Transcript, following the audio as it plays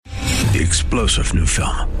The explosive new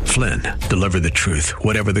film, Flynn, deliver the truth,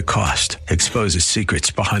 whatever the cost. Exposes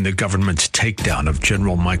secrets behind the government's takedown of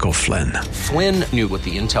General Michael Flynn. Flynn knew what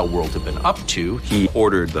the intel world had been up to. He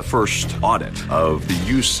ordered the first audit of the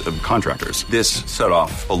use of contractors. This set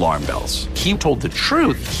off alarm bells. He told the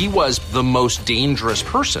truth. He was the most dangerous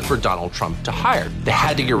person for Donald Trump to hire. They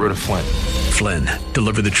had to get rid of Flynn. Flynn,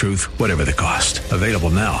 deliver the truth, whatever the cost. Available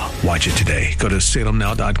now. Watch it today. Go to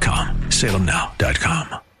salemnow.com.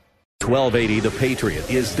 salemnow.com. 1280 The Patriot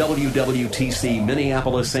is WWTC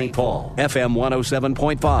Minneapolis, St. Paul. FM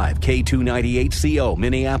 107.5, K298CO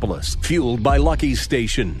Minneapolis. Fueled by Lucky's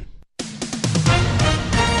Station.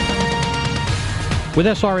 With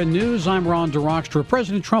SRN News, I'm Ron DeRockstra.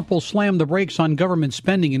 President Trump will slam the brakes on government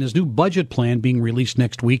spending in his new budget plan being released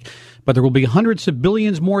next week, but there will be hundreds of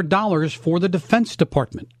billions more dollars for the Defense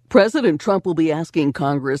Department. President Trump will be asking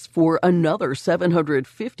Congress for another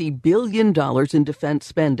 $750 billion in defense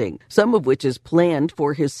spending, some of which is planned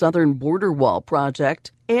for his southern border wall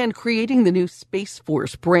project and creating the new Space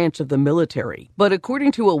Force branch of the military. But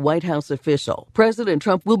according to a White House official, President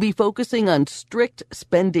Trump will be focusing on strict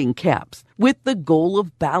spending caps with the goal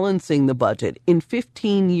of balancing the budget in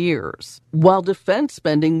 15 years. While defense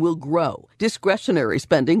spending will grow, discretionary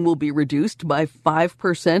spending will be reduced by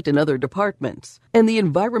 5% in other departments, and the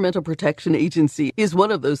Environmental Protection Agency is one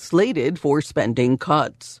of those slated for spending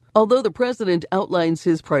cuts. Although the president outlines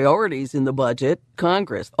his priorities in the budget,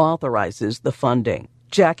 Congress authorizes the funding.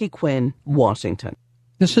 Jackie Quinn, Washington.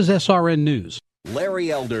 This is SRN News.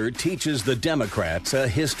 Larry Elder teaches the Democrats a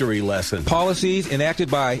history lesson. Policies enacted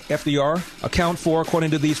by FDR account for, according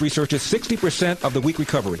to these researchers, 60% of the weak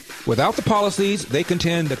recovery. Without the policies, they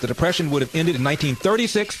contend that the Depression would have ended in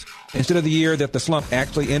 1936 instead of the year that the slump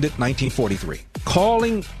actually ended, 1943.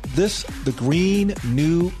 Calling this the Green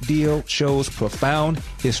New Deal shows profound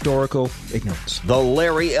historical ignorance. The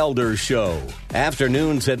Larry Elder Show,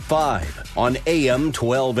 afternoons at 5 on AM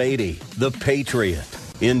 1280. The Patriot.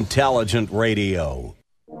 Intelligent radio.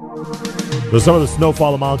 So some of the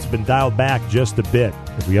snowfall amounts have been dialed back just a bit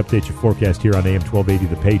as we update your forecast here on AM 1280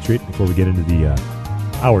 The Patriot before we get into the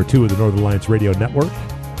hour 2 of the Northern Alliance Radio Network.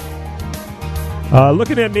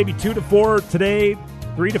 Looking at maybe 2 to 4 today,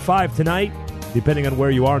 3 to 5 tonight, depending on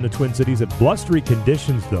where you are in the Twin Cities. At blustery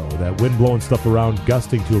conditions, though, that wind blowing stuff around,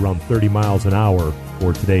 gusting to around 30 miles an hour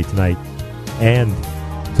for today, tonight, and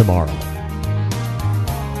tomorrow.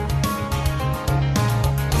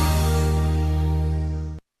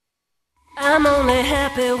 I'm only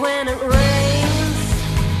happy when it rains.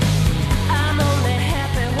 I'm only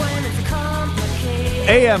happy when it's complicated.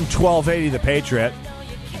 AM 1280, The Patriot.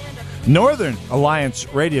 Northern Alliance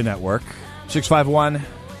Radio Network.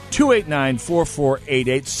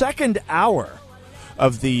 651-289-4488. Second hour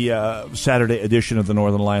of the Saturday edition of the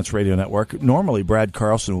Northern Alliance Radio Network. Normally, Brad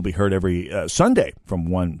Carlson will be heard every Sunday from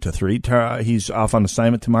 1 to 3. He's off on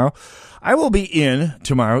assignment tomorrow. I will be in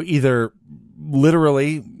tomorrow, either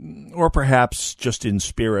literally or perhaps just in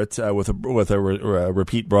spirit with a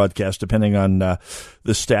repeat broadcast, depending on the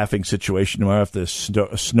staffing situation tomorrow. If the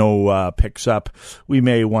snow picks up, we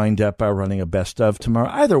may wind up running a best of tomorrow.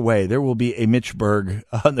 Either way, there will be a Mitch Berg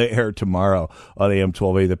on the air tomorrow on AM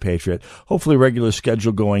 1280 The Patriot. Hopefully regular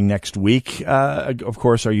schedule going next week. Of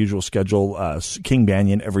course, our usual schedule, King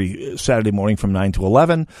Banyan every Saturday morning from 9 to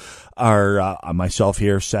 11. Myself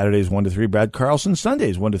here, Saturdays 1 to 3, Brad Carlson,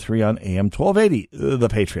 Sundays 1 to 3 on AM 1280, The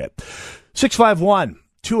Patriot.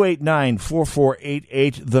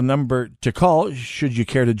 651-289-4488, the number to call, should you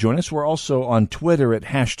care to join us. We're also on Twitter at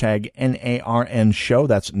hashtag NARN Show.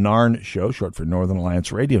 That's NARN Show, short for Northern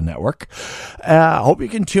Alliance Radio Network. I hope you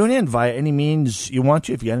can tune in via any means you want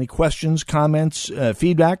to. If you got any questions, comments,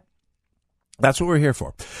 feedback, that's what we're here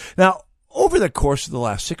for. Now, over the course of the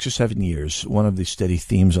last 6 or 7 years, one of the steady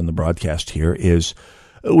themes on the broadcast here is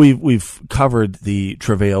we've covered the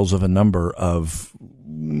travails of a number of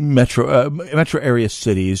metro area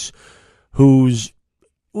cities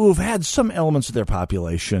who've had some elements of their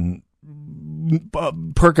population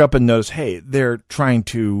perk up and notice, hey, they're trying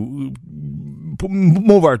to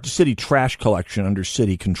move our city trash collection under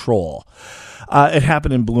city control. It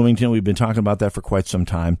happened in Bloomington. We've been talking about that for quite some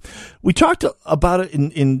time. We talked about it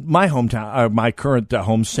in my hometown, my current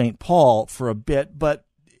home, St. Paul, for a bit, but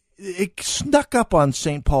it snuck up on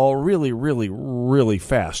St. Paul really, really, really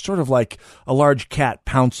fast, sort of like a large cat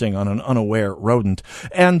pouncing on an unaware rodent.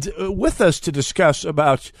 And with us to discuss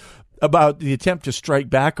about about the attempt to strike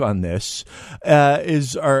back on this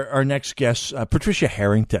is our next guest, Patricia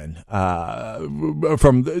Harrington. By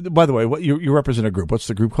the way, what you represent a group. What's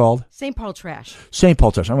the group called? St. Paul Trash. St.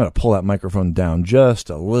 Paul Trash. I'm going to pull that microphone down just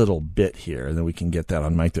a little bit here, and then we can get that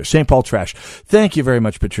on mic there. St. Paul Trash. Thank you very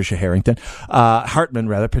much, Patricia Harrington.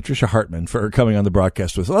 Patricia Hartman, for coming on the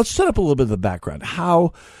broadcast with us. Let's set up a little bit of the background.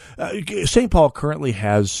 How St. Paul currently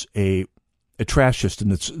has a trash system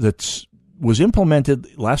that's was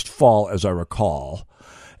implemented last fall, as I recall,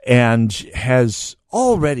 and has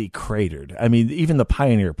already cratered. I mean, even the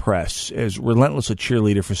Pioneer Press, as relentless a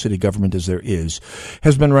cheerleader for city government as there is,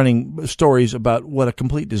 has been running stories about what a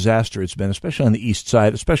complete disaster it's been, especially on the east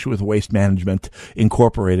side, especially with Waste Management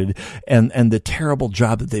Incorporated, and the terrible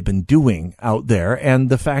job that they've been doing out there, and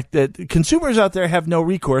the fact that consumers out there have no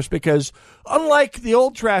recourse because, unlike the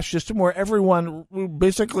old trash system where everyone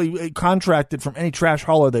basically contracted from any trash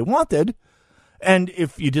hauler they wanted, and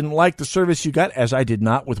if you didn't like the service you got, as I did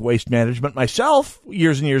not with Waste Management myself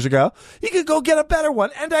years and years ago, you could go get a better one.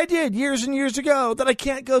 And I did years and years ago that I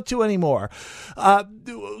can't go to anymore.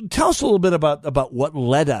 Tell us a little bit about what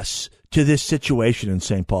led us to this situation in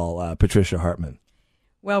St. Paul, Patricia Hartman.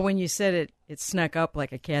 Well, when you said it snuck up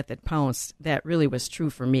like a cat that pounced, that really was true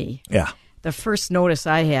for me. Yeah. The first notice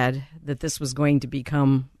I had that this was going to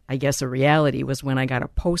become, I guess, a reality was when I got a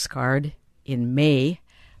postcard in May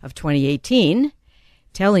of 2018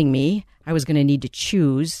 telling me I was going to need to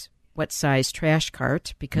choose what size trash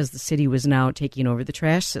cart because the city was now taking over the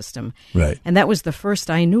trash system. Right. And that was the first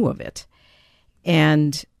I knew of it.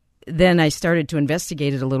 And then I started to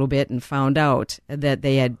investigate it a little bit and found out that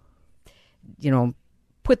they had,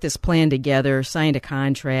 put this plan together, signed a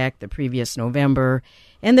contract the previous November,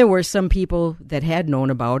 and there were some people that had known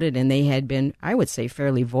about it, and they had been, I would say,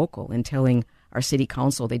 fairly vocal in telling our city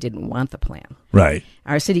council they didn't want the plan. Right.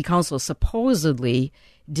 Our city council supposedly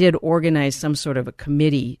did organize some sort of a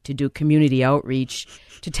committee to do community outreach,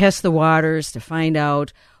 to test the waters, to find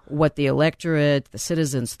out what the electorate, the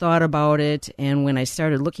citizens thought about it. And when I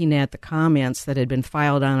started looking at the comments that had been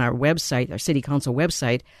filed on our website, our city council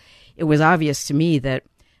website, it was obvious to me that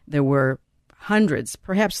there were hundreds,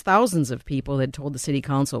 perhaps thousands of people that told the city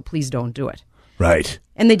council, please don't do it. Right.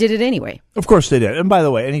 And they did it anyway. Of course they did. And by the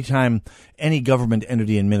way, anytime any government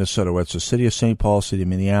entity in Minnesota, whether it's the city of St. Paul, city of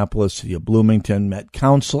Minneapolis, city of Bloomington, Met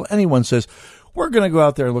Council, anyone says, we're going to go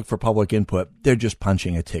out there and look for public input, they're just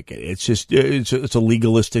punching a ticket. It's just, it's a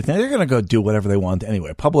legalistic thing. They're going to go do whatever they want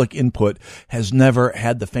anyway. Public input has never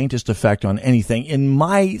had the faintest effect on anything. In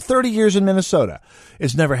my 30 years in Minnesota,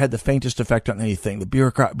 it's never had the faintest effect on anything. The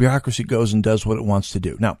bureaucracy goes and does what it wants to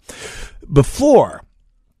do. Now, before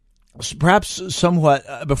this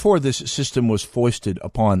system was foisted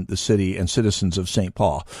upon the city and citizens of St.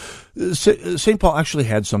 Paul, St. Paul actually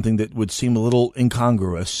had something that would seem a little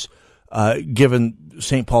incongruous, given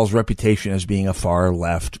St. Paul's reputation as being a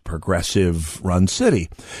far-left, progressive-run city.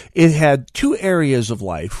 It had two areas of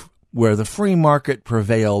life where the free market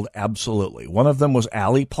prevailed absolutely. One of them was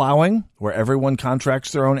alley plowing, where everyone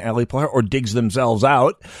contracts their own alley plow or digs themselves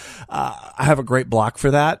out. I have a great block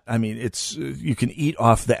for that. I mean, it's you can eat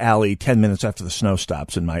off the alley 10 minutes after the snow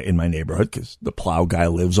stops in my neighborhood because the plow guy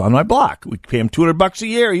lives on my block. We pay him $200 a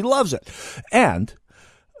year. He loves it. And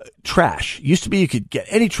trash. Used to be you could get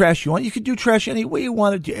any trash you want. You could do trash any way you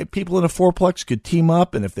wanted. People in a fourplex could team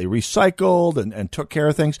up, and if they recycled and took care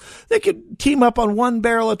of things, they could team up on one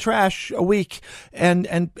barrel of trash a week and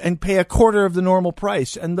pay a quarter of the normal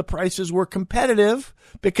price. And the prices were competitive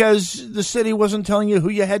because the city wasn't telling you who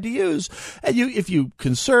you had to use. And if you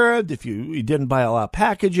conserved, if you didn't buy a lot of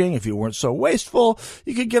packaging, if you weren't so wasteful,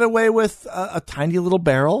 you could get away with a tiny little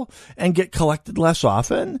barrel and get collected less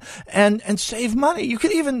often and save money. You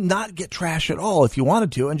could even not get trash at all if you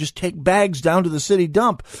wanted to and just take bags down to the city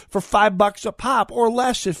dump for $5 a pop or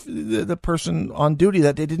less if the person on duty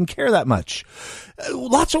that day didn't care that much.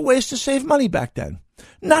 Lots of ways to save money back then.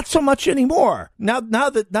 Not so much anymore. Now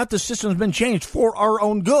that the system's been changed for our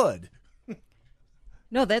own good.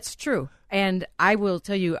 No, that's true. And I will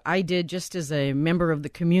tell you, I did, just as a member of the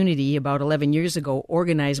community about 11 years ago,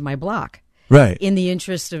 organize my block. Right. In the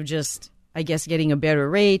interest of just, I guess, getting a better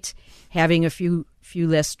rate, having a few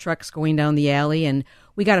less trucks going down the alley, and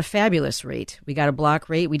we got a fabulous rate. We got a block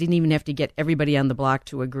rate. We didn't even have to get everybody on the block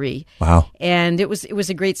to agree. Wow. And it was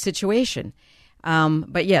a great situation.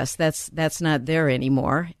 But yes, that's not there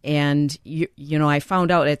anymore. And you know, I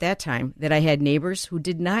found out at that time that I had neighbors who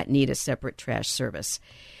did not need a separate trash service.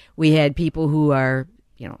 We had people who are,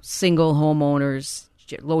 single homeowners,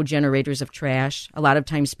 low generators of trash. A lot of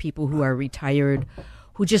times people who are retired,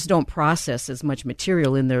 who just don't process as much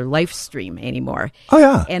material in their life stream anymore. Oh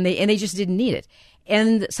yeah. And they just didn't need it.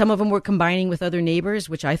 And some of them were combining with other neighbors,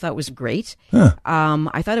 which I thought was great.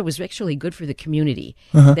 I thought it was actually good for the community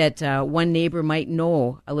that one neighbor might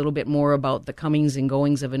know a little bit more about the comings and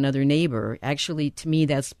goings of another neighbor. Actually, to me,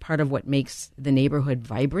 that's part of what makes the neighborhood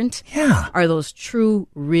vibrant. Yeah. Are those true,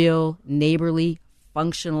 real, neighborly,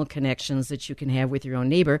 functional connections that you can have with your own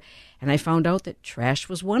neighbor. And I found out that trash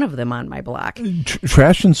was one of them on my block.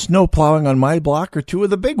 Trash and snow plowing on my block are two of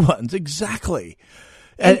the big ones. Exactly.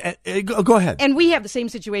 And go ahead. And we have the same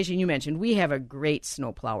situation you mentioned. We have a great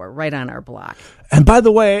snowplower right on our block. And by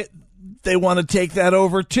the way, they want to take that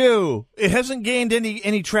over too. It hasn't gained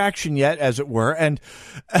any traction yet, as it were. And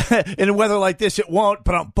in weather like this, it won't.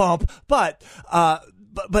 But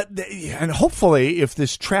hopefully, if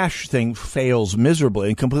this trash thing fails miserably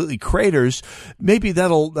and completely craters, maybe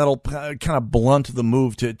that'll kind of blunt the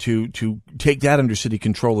move to take that under city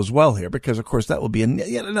control as well here, because of course that will be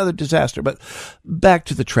yet another disaster. But back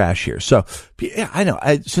to the trash here. So yeah, I know.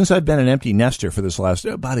 Since I've been an empty nester for this last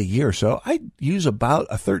about a year or so, I use about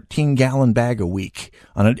a 13-gallon bag a week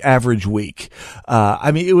on an average week.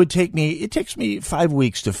 I mean, it takes me 5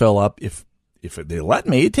 weeks to fill up if they let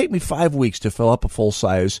me, it'd take me 5 weeks to fill up a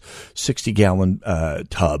full-size 60-gallon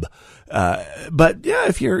tub. But yeah,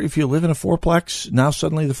 if you live in a fourplex, now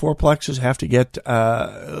suddenly the fourplexes have to get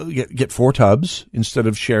 4 tubs instead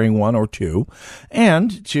of sharing 1 or 2.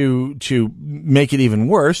 And to make it even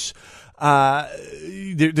worse,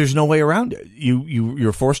 there's no way around it.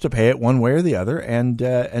 You're forced to pay it one way or the other, and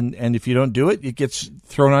if you don't do it, it gets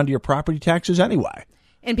thrown onto your property taxes anyway.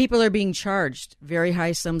 And people are being charged very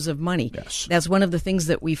high sums of money. Yes. That's one of the things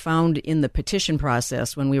that we found in the petition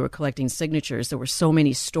process when we were collecting signatures. There were so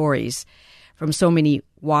many stories from so many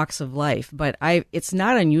walks of life. But it's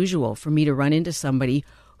not unusual for me to run into somebody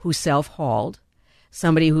who's self-hauled,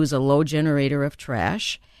 somebody who's a low generator of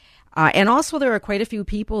trash. And also there are quite a few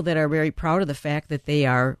people that are very proud of the fact that they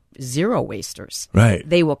are zero wasters. Right.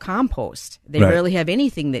 They will compost. They rarely have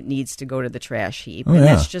anything that needs to go to the trash heap. Oh, and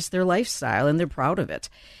yeah. that's just their lifestyle, and they're proud of it.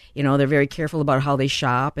 You know, they're very careful about how they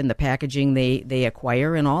shop and the packaging they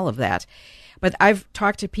acquire and all of that. But I've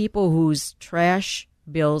talked to people whose trash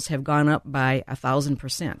bills have gone up by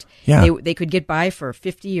 1,000%. Yeah. They could get by for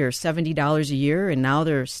 $50 or $70 a year, and now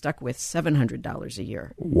they're stuck with $700 a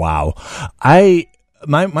year. Wow.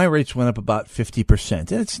 My rates went up about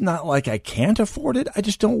 50%. And it's not like I can't afford it. I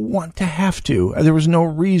just don't want to have to. There was no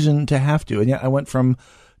reason to have to. And yeah, I went from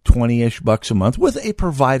 $20-ish a month with a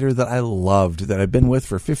provider that I loved, that I've been with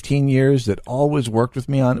for 15 years, that always worked with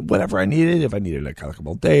me on whatever I needed. If I needed a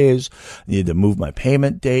couple of days, needed to move my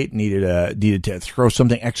payment date, needed to throw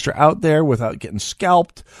something extra out there without getting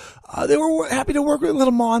scalped. They were happy to work with a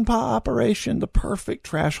little mom and pop operation, the perfect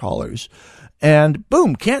trash haulers. And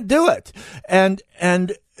boom, can't do it. And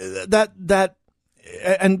that,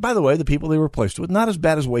 and by the way, the people they were replaced with, not as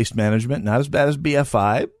bad as Waste Management, not as bad as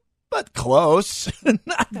BFI, but close,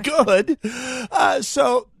 not good.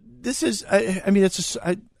 So this is,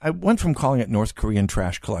 I went from calling it North Korean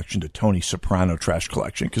trash collection to Tony Soprano trash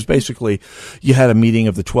collection, because basically you had a meeting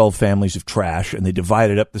of the 12 families of trash, and they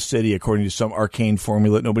divided up the city according to some arcane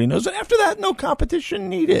formula that nobody knows. And after that, no competition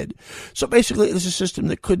needed. So basically, it was a system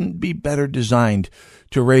that couldn't be better designed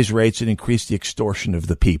to raise rates and increase the extortion of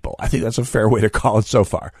the people. I think that's a fair way to call it so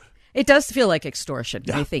far. It does feel like extortion,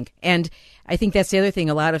 Yeah. I think. And I think that's the other thing.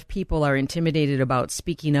 A lot of people are intimidated about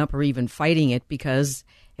speaking up or even fighting it because,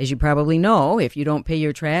 as you probably know, if you don't pay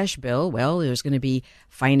your trash bill, well, there's going to be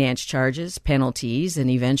finance charges, penalties, and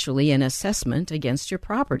eventually an assessment against your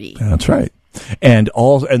property. That's right. And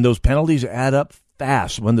those penalties add up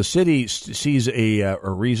fast. When the city sees a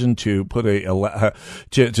reason to put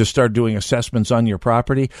to start doing assessments on your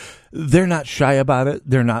property, they're not shy about it.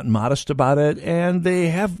 They're not modest about it, and they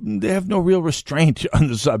have no real restraint on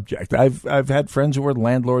the subject. I've had friends who are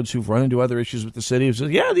landlords who've run into other issues with the city who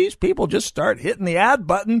says, "Yeah, these people just start hitting the add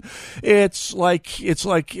button. It's like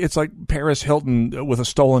Paris Hilton with a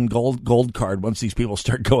stolen gold card. Once these people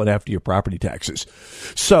start going after your property taxes."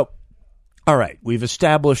 So, all right, we've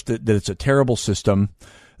established that it's a terrible system,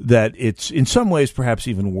 that it's in some ways perhaps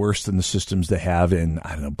even worse than the systems they have in,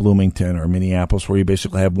 I don't know, Bloomington or Minneapolis, where you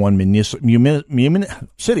basically have one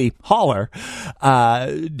city hauler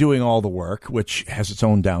doing all the work, which has its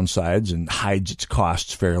own downsides and hides its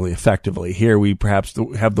costs fairly effectively. Here we perhaps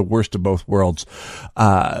have the worst of both worlds.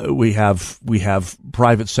 We have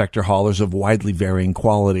private sector haulers of widely varying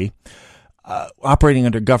quality, operating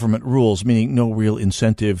under government rules, meaning no real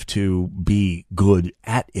incentive to be good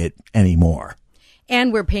at it anymore.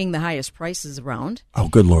 And we're paying the highest prices around. Oh,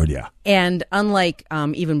 good Lord, yeah. And unlike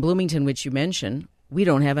even Bloomington, which you mentioned, we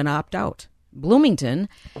don't have an opt-out. Bloomington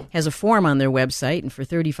has a form on their website, and for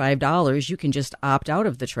 $35, you can just opt out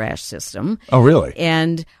of the trash system. Oh, really?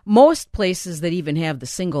 And most places that even have the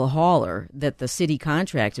single hauler that the city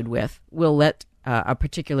contracted with will let a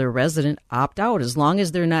particular resident opt out as long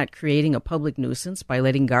as they're not creating a public nuisance by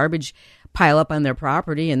letting garbage pile up on their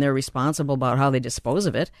property and they're responsible about how they dispose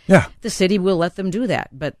of it. Yeah. The city will let them do that.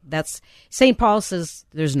 But St. Paul says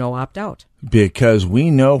there's no opt out. Because we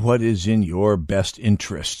know what is in your best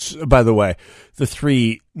interests. By the way, the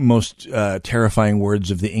three most terrifying words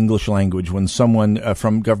of the English language when someone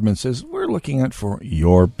from government says, we're looking out for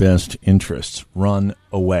your best interests. Run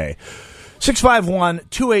away.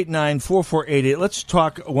 651-289-4488. Let's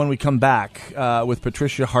talk when we come back with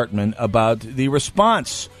Patricia Hartman about the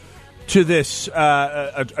response to this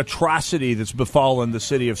atrocity that's befallen the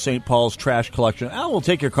city of St. Paul's trash collection. We'll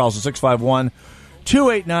take your calls at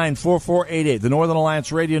 651-289-4488. The Northern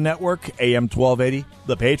Alliance Radio Network, AM 1280,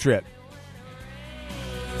 The Patriot.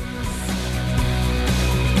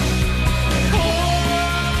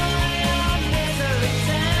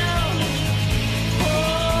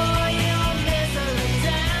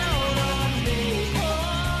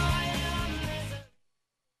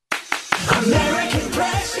 American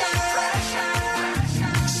pressure.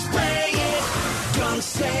 Spray it, don't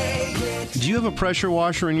say it. Do you have a pressure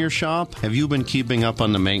washer in your shop? Have you been keeping up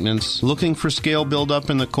on the maintenance? Looking for scale buildup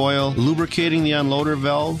in the coil? Lubricating the unloader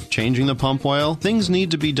valve? Changing the pump oil? Things need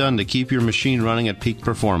to be done to keep your machine running at peak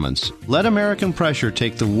performance. Let American Pressure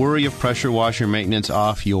take the worry of pressure washer maintenance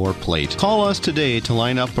off your plate. Call us today to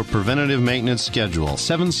line up a preventative maintenance schedule.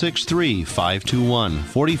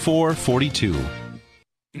 763-521-4442.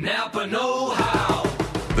 Napa know-how.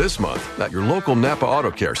 This month, at your local Napa Auto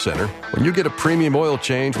Care Center, when you get a premium oil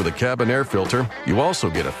change with a cabin air filter, you also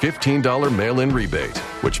get a $15 mail-in rebate,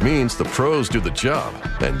 which means the pros do the job,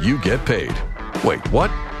 and you get paid. Wait, what?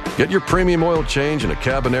 Get your premium oil change and a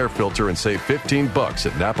cabin air filter and save $15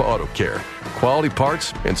 at Napa Auto Care. Quality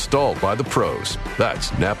parts installed by the pros.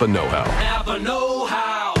 That's Napa know-how. Napa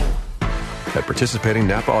know-how. At participating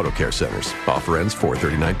Napa Auto Care Centers. Offer ends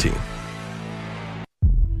 4/30/19.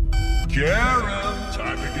 Karen,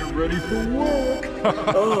 time to get ready for work.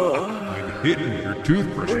 I'm hidden your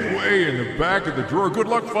toothbrush way in the back of the drawer. Good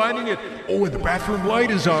luck finding it. Oh, and the bathroom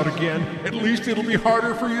light is out again. At least it'll be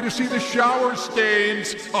harder for you to see the shower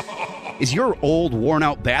stains. Is your old,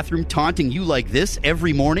 worn-out bathroom taunting you like this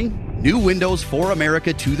every morning? New Windows for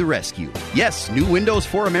America to the rescue. Yes, New Windows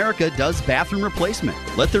for America does bathroom replacement.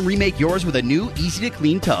 Let them remake yours with a new,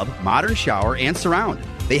 easy-to-clean tub, modern shower, and surround.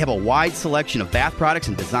 They have a wide selection of bath products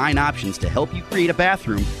and design options to help you create a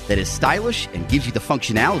bathroom that is stylish and gives you the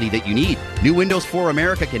functionality that you need. New Windows for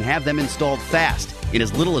America can have them installed fast in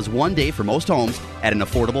as little as 1 day for most homes at an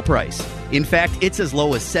affordable price. In fact, it's as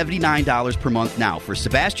low as $79 per month now for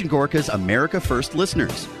Sebastian Gorka's America First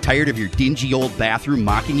listeners. Tired of your dingy old bathroom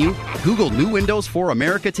mocking you? Google New Windows for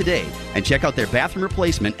America today and check out their bathroom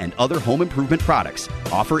replacement and other home improvement products.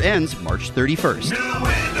 Offer ends March 31st. New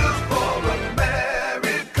Windows for America.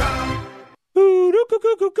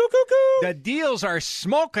 The deals are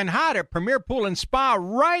smoking hot at Premier Pool and Spa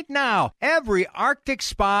right now. Every Arctic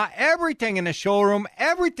spa, everything in the showroom,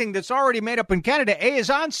 everything that's already made up in Canada, is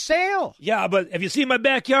on sale. Yeah, but have you seen my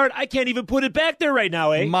backyard? I can't even put it back there right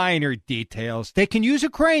now, Minor details. They can use a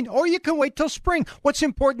crane, or you can wait till spring. What's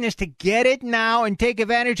important is to get it now and take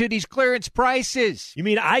advantage of these clearance prices. You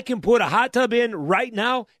mean I can put a hot tub in right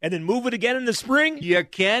now and then move it again in the spring? You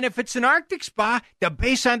can if it's an Arctic spa. The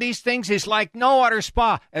base on these things is like no other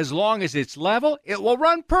spa. As long as it's level, it will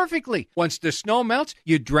run perfectly. Once the snow melts,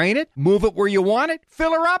 you drain it, move it where you want it,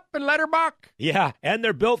 fill her up, and let her buck. Yeah, and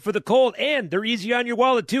they're built for the cold, and they're easy on your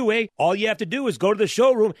wallet too, All you have to do is go to the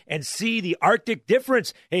showroom and see the Arctic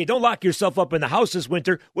difference. Hey, don't lock yourself up in the house this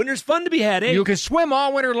winter. Winter's fun to be had, You can swim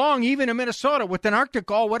all winter long, even in Minnesota, with an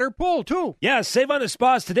Arctic all-weather pool, too. Yeah, save on the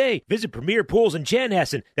spas today. Visit Premier Pools in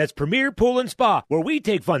Chanhassen. That's Premier Pool and Spa, where we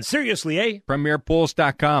take fun seriously,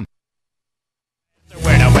 PremierPools.com.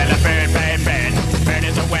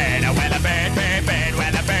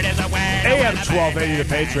 AM 1280, The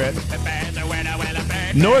Patriot.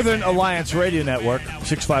 Northern Alliance Radio Network,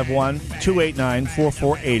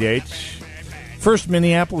 651-289-4488. First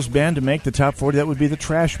Minneapolis band to make the top 40, that would be the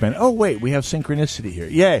Trash Band. Oh, wait, we have synchronicity here.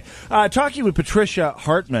 Yay. Talking with Patricia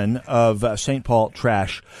Hartman of St. Paul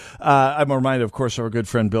Trash. I'm reminded, of course, of our good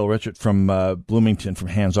friend Bill Richard from Bloomington, from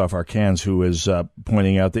Hands Off Our Cans, who is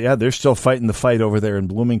pointing out that, they're still fighting the fight over there in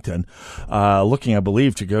Bloomington, looking, I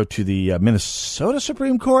believe, to go to the Minnesota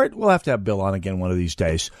Supreme Court. We'll have to have Bill on again one of these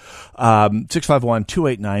days.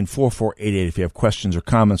 651-289-4488 if you have questions or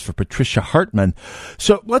comments for Patricia Hartman.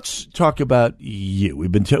 So let's talk about you. We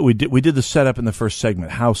did the setup in the first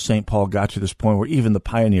segment, how St. Paul got to this point where even the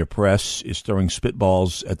Pioneer Press is throwing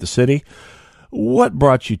spitballs at the city. What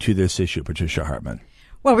brought you to this issue, Patricia Hartman?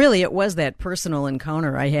 Well, really, it was that personal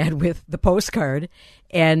encounter I had with the postcard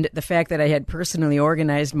and the fact that I had personally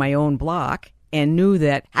organized my own block and knew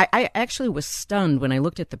that I actually was stunned when I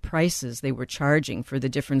looked at the prices they were charging for the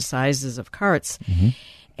different sizes of carts. Mm-hmm.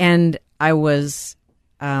 And I was,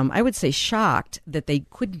 I would say, shocked that they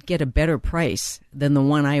couldn't get a better price than the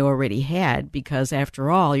one I already had, because after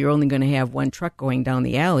all, you're only going to have one truck going down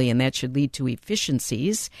the alley, and that should lead to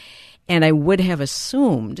efficiencies. And I would have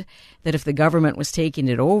assumed that if the government was taking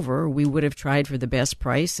it over, we would have tried for the best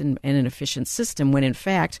price and an efficient system, when in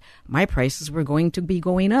fact my prices were going to be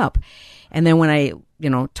going up. And then when I,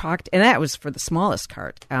 talked, and that was for the smallest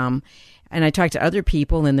cart, and I talked to other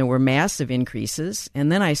people, and there were massive increases.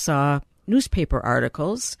 And then I saw newspaper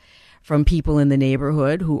articles from people in the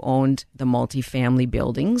neighborhood who owned the multifamily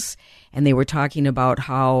buildings, and they were talking about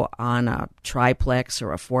how on a triplex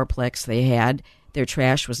or a fourplex they had, their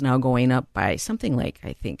trash was now going up by something like,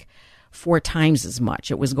 I think, 4 times as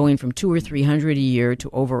much. It was going from $200 or $300 a year to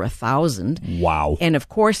over 1,000. Wow! And of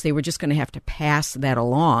course, they were just going to have to pass that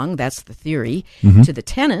along. That's the theory, to the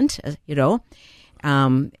tenant.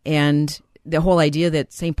 And the whole idea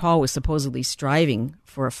that St. Paul was supposedly striving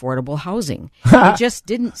for affordable housing, it just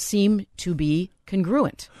didn't seem to be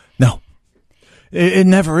congruent. No. It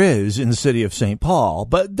never is in the city of St. Paul,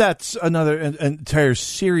 but that's another entire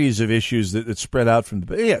series of issues that spread out from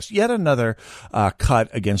yes, yet another cut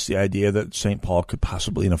against the idea that St. Paul could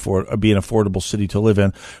possibly be an affordable city to live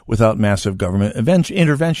in without massive government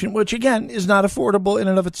intervention, which again is not affordable in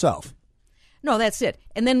and of itself. No, that's it.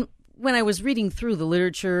 And then when I was reading through the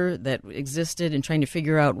literature that existed and trying to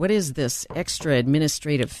figure out what is this extra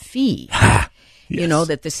administrative fee, yes,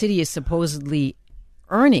 that the city is supposedly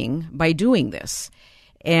earning by doing this.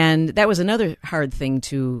 And that was another hard thing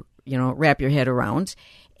to, wrap your head around.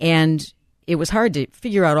 And it was hard to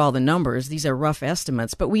figure out all the numbers. These are rough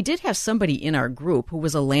estimates. But we did have somebody in our group who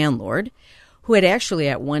was a landlord who had actually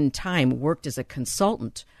at one time worked as a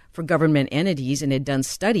consultant for government entities and had done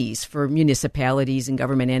studies for municipalities and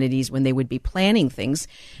government entities when they would be planning things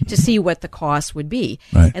to see what the costs would be.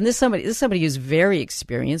 Right. And this somebody who's very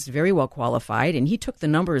experienced, very well qualified, and he took the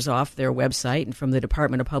numbers off their website and from the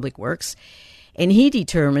Department of Public Works, and he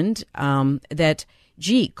determined that,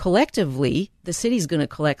 collectively, the city's going to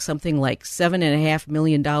collect something like $7.5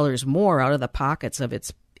 million more out of the pockets of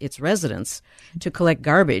its residents to collect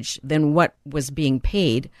garbage than what was being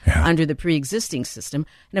paid under the pre-existing system.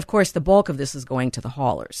 And of course, the bulk of this is going to the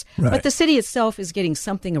haulers. Right. But the city itself is getting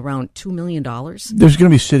something around $2 million. There's going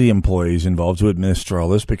to be city employees involved to administer all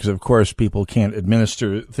this because, of course, people can't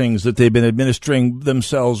administer things that they've been administering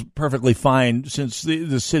themselves perfectly fine since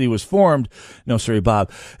the city was formed. No, sorry, Bob.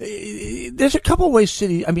 There's a couple ways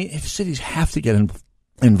if cities have to get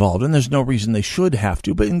involved, and there's no reason they should have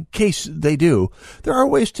to, but in case they do, there are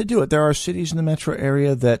ways to do it. There are cities in the metro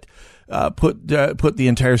area that put the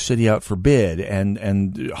entire city out for bid,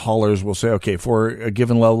 and haulers will say, okay, for a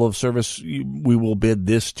given level of service, we will bid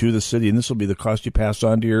this to the city, and this will be the cost you pass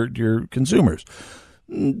on to your consumers.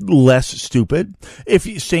 Less stupid. If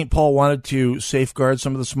St. Paul wanted to safeguard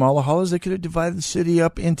some of the smaller haulers, they could have divided the city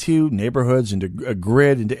up into neighborhoods, into a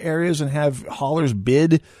grid, into areas, and have haulers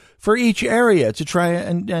bid for each area to try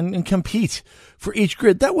and compete for each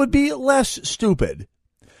grid. That would be less stupid.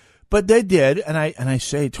 But they did, and I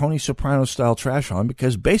say Tony Soprano style trash on,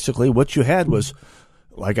 because basically what you had was,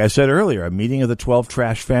 like I said earlier, a meeting of the 12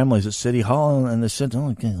 trash families at City Hall, and they said, "Oh,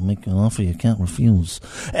 okay, I'll make an offer you can't refuse."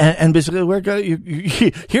 And basically,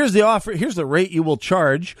 here's the offer, here's the rate you will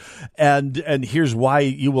charge, and here's why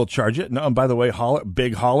you will charge it. And by the way,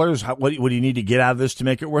 big haulers, what do you need to get out of this to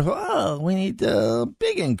make it worth? Oh, we need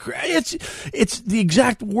big increase. It's the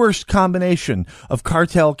exact worst combination of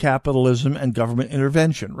cartel capitalism and government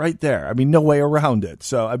intervention, right there. No way around it.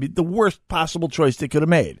 So, the worst possible choice they could have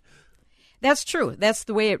made. That's true. That's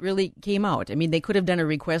the way it really came out. They could have done a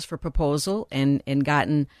request for proposal and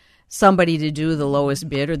gotten somebody to do the lowest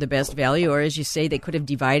bid or the best value, or as you say, they could have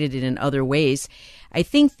divided it in other ways. I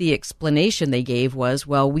think the explanation they gave was,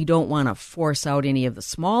 well, we don't want to force out any of the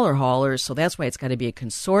smaller haulers, so that's why it's got to be a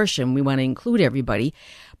consortium. We want to include everybody.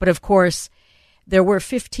 But of course, there were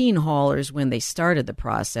 15 haulers when they started the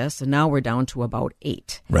process, and now we're down to about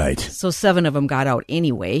 8. Right. So 7 of them got out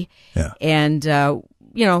anyway. Yeah. And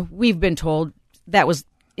we've been told that was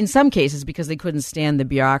in some cases because they couldn't stand the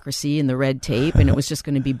bureaucracy and the red tape, and it was just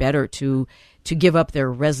going to be better to give up their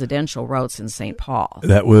residential routes in St. Paul.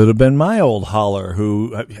 That would have been my old holler.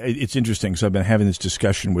 It's interesting because I've been having this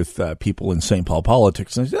discussion with people in St. Paul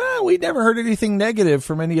politics, and they say, we never heard anything negative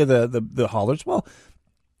from any of the haulers. Well,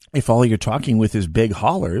 if all you're talking with is big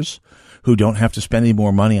haulers who don't have to spend any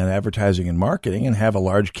more money on advertising and marketing and have a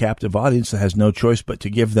large captive audience that has no choice but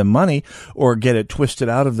to give them money or get it twisted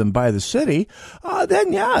out of them by the city,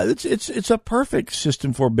 then yeah, it's a perfect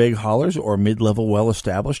system for big haulers or mid-level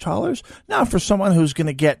well-established haulers. Now, for someone who's going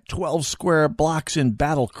to get 12 square blocks in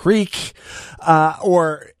Battle Creek,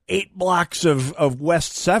 or 8 blocks of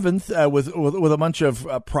West 7th, with a bunch of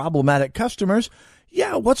problematic customers,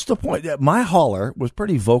 yeah, what's the point? My hauler was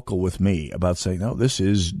pretty vocal with me about saying, no, this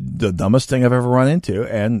is the dumbest thing I've ever run into.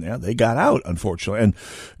 And they got out, unfortunately. And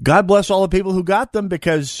God bless all the people who got them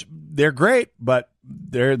because they're great, but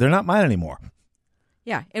they're not mine anymore.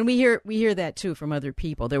 Yeah, and we hear that, too, from other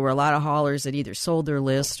people. There were a lot of haulers that either sold their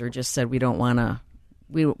list or just said, we don't want to.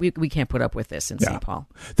 We can't put up with this in St. Paul.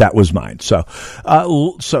 That was mine. So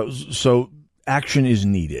action is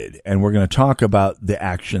needed, and we're going to talk about the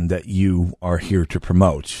action that you are here to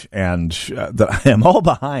promote and that I am all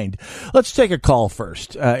behind. Let's take a call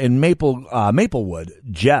first. In Maplewood,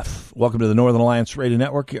 Jeff, welcome to the Northern Alliance Radio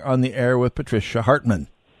Network. You're on the air with Patricia Hartman.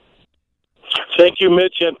 Thank you,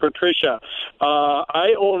 Mitch and Patricia.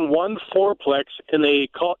 I own one fourplex in a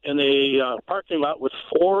parking lot with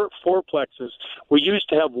four fourplexes. We used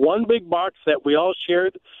to have one big box that we all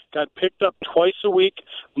shared, got picked up twice a week.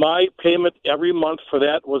 My payment every month for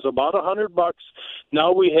that was about $100.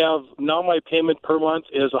 Now my payment per month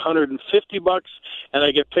is $150, and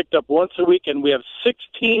I get picked up once a week. And we have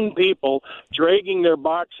 16 people dragging their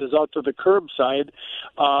boxes out to the curbside.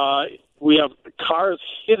 We have cars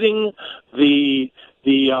hitting the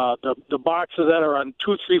boxes that are on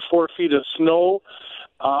 2, 3, 4 feet of snow.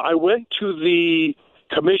 I went to the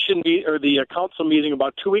the council meeting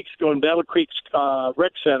about 2 weeks ago in Battle Creek's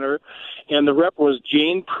rec center, and the rep was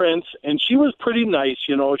Jane Prince, and she was pretty nice.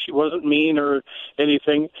 She wasn't mean or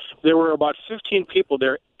anything. There were about 15 people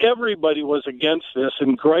there. Everybody was against this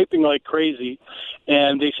and griping like crazy,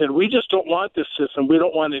 and they said, we just don't want this system. We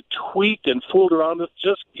don't want it tweaked and fooled around with.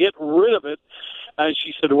 Just get rid of it. And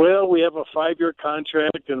she said, well, we have a 5-year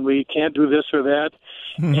contract, and we can't do this or that.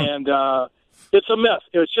 Mm-hmm. And it's a mess.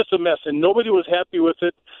 It was just a mess, and nobody was happy with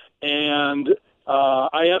it. And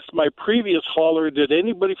I asked my previous hauler, did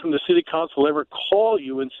anybody from the city council ever call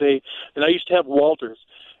you and say, and I used to have Walters,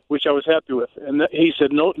 which I was happy with. And he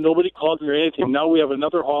said, no, nobody called me or anything. Now we have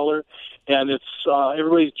another hauler, and it's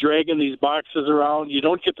everybody's dragging these boxes around. You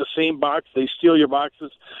don't get the same box. They steal your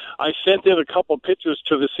boxes. I sent in a couple of pictures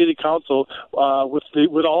to the city council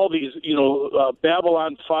with all these,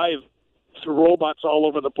 Babylon 5 robots all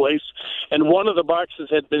over the place, and one of the boxes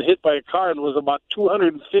had been hit by a car and was about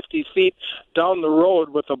 250 feet down the road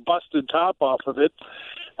with a busted top off of it.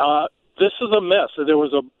 This is a mess. There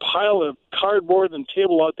was a pile of cardboard and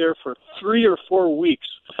table out there for 3 or 4 weeks,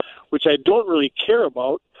 which I don't really care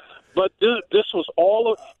about, but this was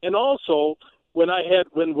all and also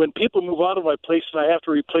when people move out of my place and I have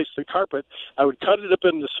to replace the carpet, I would cut it up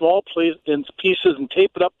into small pieces and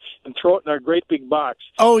tape it up and throw it in our great big box.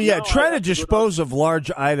 Oh, yeah. Trying to dispose of large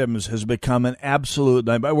items has become an absolute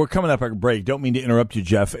nightmare. We're coming up on a break. Don't mean to interrupt you,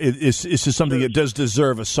 Jeff. This is something that does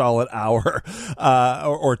deserve a solid hour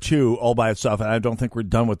or two all by itself. And I don't think we're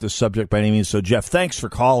done with this subject by any means. So, Jeff, thanks for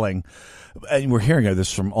calling. And we're hearing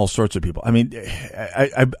this from all sorts of people. I mean,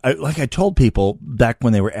 I like I told people back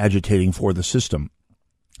when they were agitating for the system,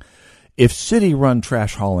 if city-run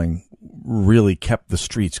trash hauling really kept the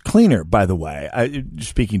streets cleaner, by the way,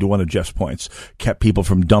 speaking to one of Jeff's points, kept people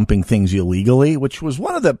from dumping things illegally, which was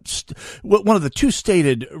one of the two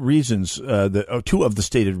stated reasons, two of the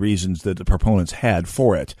stated reasons that the proponents had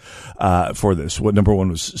for it, for this. Number one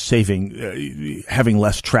was having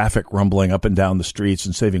less traffic rumbling up and down the streets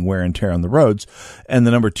and saving wear and tear on the roads. And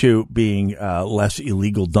the number two being, less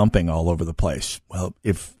illegal dumping all over the place. Well,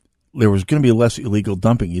 if there was going to be less illegal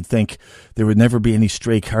dumping, you'd think there would never be any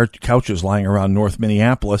stray couches lying around North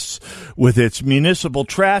Minneapolis with its municipal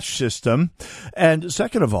trash system. And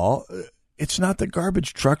second of all, it's not the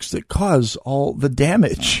garbage trucks that cause all the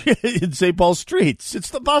damage in St. Paul streets. It's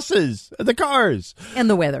the buses, the cars. And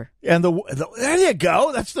the weather. And there you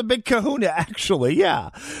go. That's the big kahuna, actually.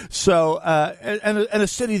 Yeah. So, and a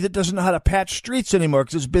city that doesn't know how to patch streets anymore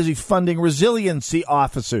because it's busy funding resiliency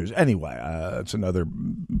officers. Anyway, that's another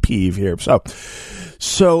peeve here.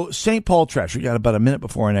 So St. Paul trash. We got about a minute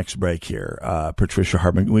before our next break here. Patricia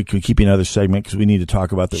Hartman, we can keep you another segment because we need to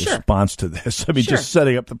talk about the response to this. I mean, just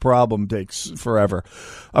setting up the problem takes banks forever.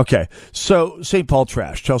 Okay, so St. Paul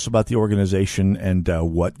Trash. Tell us about the organization and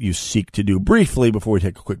what you seek to do briefly before we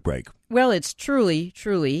take a quick break. Well, it's truly,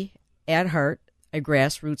 at heart, a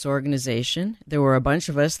grassroots organization. There were a bunch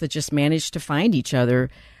of us that just managed to find each other,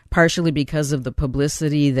 partially because of the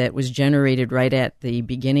publicity that was generated right at the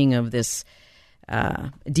beginning of this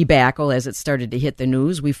debacle as it started to hit the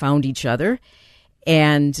news. We found each other,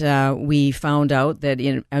 and we found out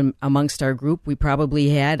that amongst our group, we probably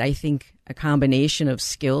had, I think, a combination of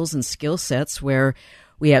skills and skill sets where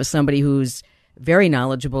we have somebody who's very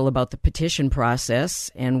knowledgeable about the petition process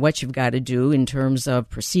and what you've got to do in terms of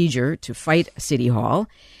procedure to fight City Hall,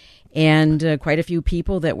 and quite a few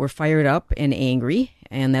people that were fired up and angry,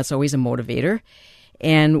 and that's always a motivator,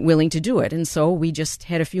 and willing to do it. And so we just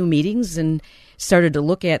had a few meetings and started to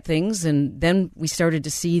look at things, and then we started to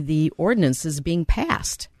see the ordinances being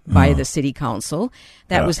passed by the City Council.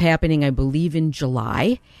 That was happening, I believe, in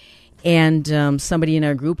July, and somebody in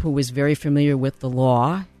our group who was very familiar with the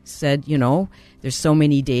law said, there's so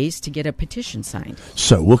many days to get a petition signed.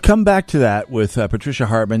 So we'll come back to that with Patricia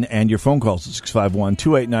Hartman and your phone calls at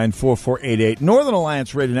 651-289-4488. Northern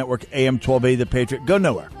Alliance Radio Network, AM 1280, The Patriot. Go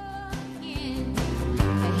nowhere.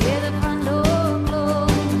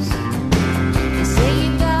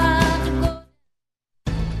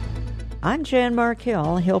 I'm Jan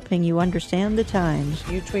Markell, helping you understand the times.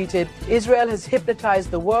 You tweeted, Israel has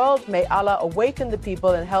hypnotized the world. May Allah awaken the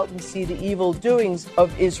people and help them see the evil doings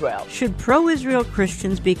of Israel. Should pro-Israel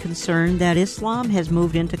Christians be concerned that Islam has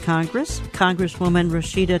moved into Congress? Congresswoman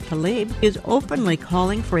Rashida Tlaib is openly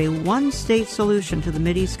calling for a one-state solution to the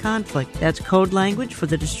Mideast conflict. That's code language for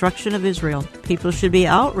the destruction of Israel. People should be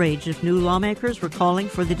outraged if new lawmakers were calling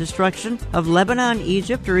for the destruction of Lebanon,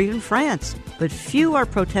 Egypt, or even France. But few are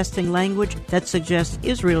protesting language that suggests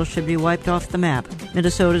Israel should be wiped off the map.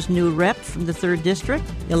 Minnesota's new rep from the 3rd District,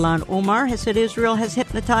 Ilhan Omar, has said Israel has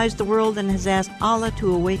hypnotized the world and has asked Allah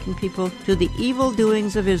to awaken people to the evil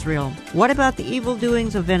doings of Israel. What about the evil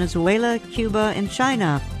doings of Venezuela, Cuba, and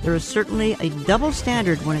China? There is certainly a double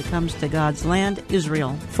standard when it comes to God's land,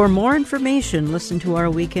 Israel. For more information, listen to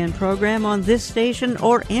our weekend program on this station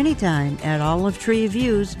or anytime at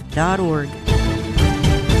olivetreeviews.org.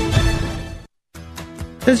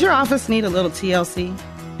 Does your office need a little TLC?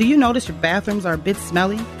 Do you notice your bathrooms are a bit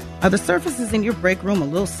smelly? Are the surfaces in your break room a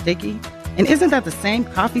little sticky? And isn't that the same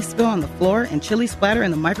coffee spill on the floor and chili splatter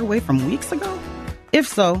in the microwave from weeks ago? If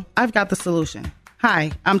so, I've got the solution.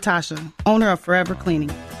 Hi, I'm Tasha, owner of Forever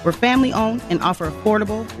Cleaning. We're family-owned and offer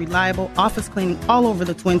affordable, reliable office cleaning all over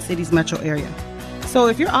the Twin Cities metro area. So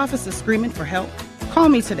if your office is screaming for help, call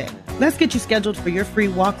me today. Let's get you scheduled for your free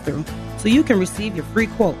walkthrough so you can receive your free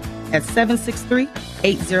quote at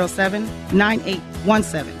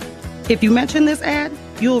 763-807-9817. If you mention this ad,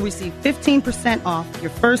 you'll receive 15% off your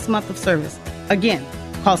first month of service. Again,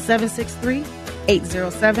 call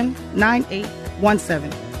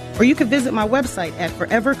 763-807-9817. Or you can visit my website at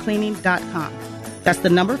forevercleaning.com. That's the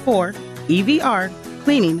number 4, EVR,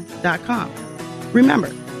 cleaning.com. Remember,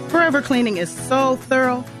 Forever Cleaning is so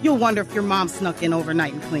thorough, you'll wonder if your mom snuck in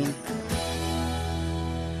overnight and cleaned.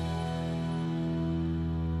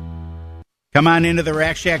 Come on into the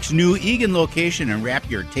Rack Shack's new Eagan location and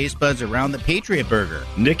wrap your taste buds around the Patriot Burger.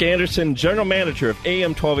 Nick Anderson, General Manager of AM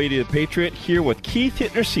 1280 The Patriot, here with Keith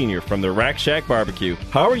Hittner Sr. from the Rack Shack Barbecue.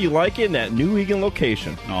 How are you liking that new Eagan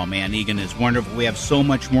location? Oh man, Eagan is wonderful. We have so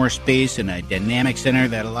much more space and a dynamic center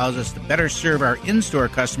that allows us to better serve our in-store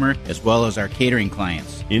customer as well as our catering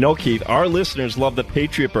clients. You know, Keith, our listeners love the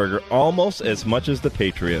Patriot Burger almost as much as the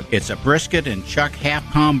Patriot. It's a brisket and chuck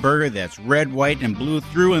half-pound burger that's red, white, and blue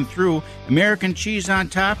through and through. American cheese on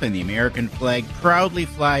top, and the American flag proudly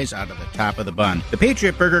flies out of the top of the bun. The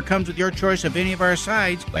Patriot Burger comes with your choice of any of our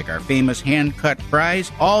sides, like our famous hand-cut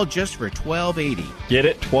fries, all just for $12.80. Get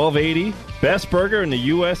it? $12.80? Best burger in the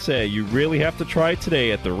USA. You really have to try it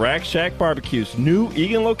today at the Rack Shack Barbecue's new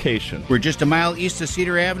Eagan location. We're just a mile east of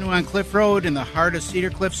Cedar Avenue on Cliff Road in the heart of Cedar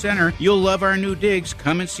Cliff Center. You'll love our new digs.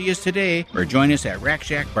 Come and see us today or join us at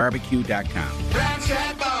RackShackBarbecue.com. Rack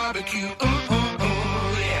Shack Barbecue, yeah.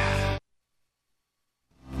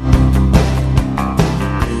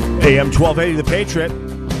 AM 1280, The Patriot.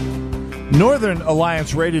 Northern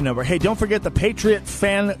Alliance Radio Network. Hey, don't forget the Patriot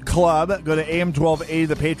Fan Club. Go to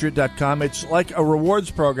am1280thepatriot.com. It's like a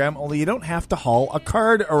rewards program, only you don't have to haul a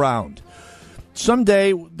card around.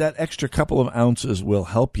 Someday, that extra couple of ounces will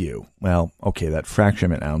help you. Well, okay, that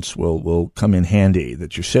fraction of an ounce will come in handy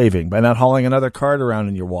that you're saving by not hauling another card around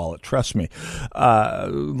in your wallet. Trust me.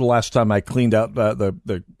 The last time I cleaned out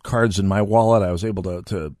the cards in my wallet. I was able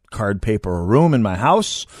to card paper a room in my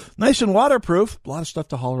house. Nice and waterproof. A lot of stuff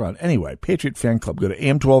to haul around. Anyway, Patriot Fan Club. Go to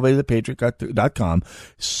am1280thepatriot.com.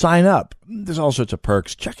 Sign up. There's all sorts of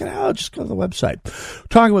perks. Check it out. Just go to the website. We're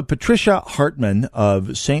talking with Patricia Hartman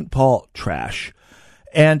of St. Paul Trash.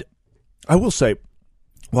 And I will say,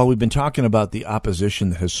 while we've been talking about the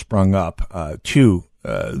opposition that has sprung up to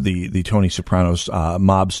the Tony Soprano's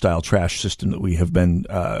mob-style trash system that we have been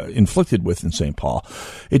inflicted with in St. Paul,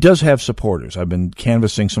 it does have supporters. I've been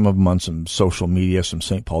canvassing some of them on some social media, some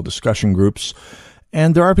St. Paul discussion groups,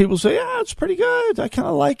 and there are people who say, yeah, it's pretty good. I kind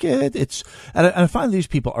of like it. And I find these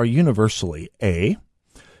people are universally,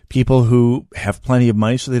 people who have plenty of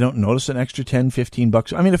money so they don't notice an extra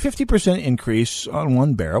 $10-15. I mean, a 50% increase on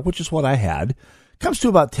one barrel, which is what I had, comes to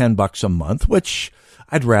about $10 a month, which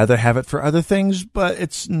I'd rather have it for other things, but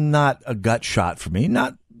it's not a gut shot for me.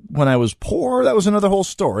 Not when I was poor. That was another whole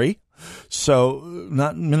story. So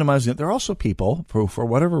not minimizing it. There are also people who, for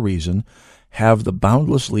whatever reason, have the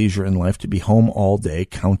boundless leisure in life to be home all day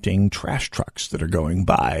counting trash trucks that are going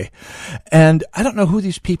by. And I don't know who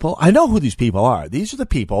these people, I know who these people are. These are the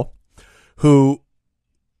people who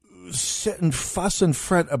sit and fuss and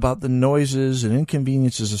fret about the noises and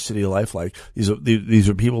inconveniences of city life. Like these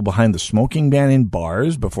are people behind the smoking ban in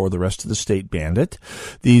bars before the rest of the state banned it.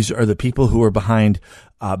 These are the people who are behind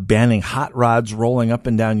banning hot rods rolling up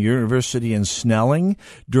and down University and Snelling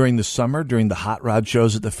during the summer, during the hot rod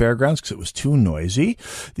shows at the fairgrounds, because it was too noisy.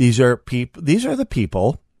 These are the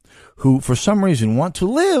people who, for some reason, want to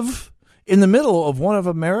live in the middle of one of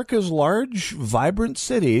America's large, vibrant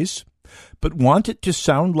cities, but want it to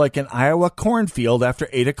sound like an Iowa cornfield after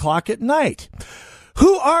 8 o'clock at night.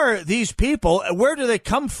 Who are these people? Where do they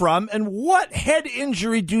come from? And what head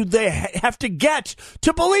injury do they have to get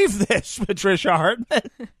to believe this, Patricia Hartman?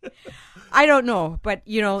 I don't know, but,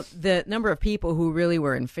 the number of people who really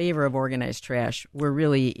were in favor of organized trash were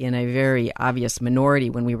really in a very obvious minority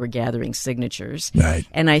when we were gathering signatures. Right.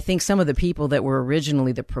 And I think some of the people that were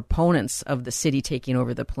originally the proponents of the city taking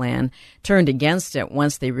over the plan turned against it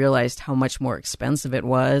once they realized how much more expensive it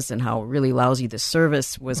was and how really lousy the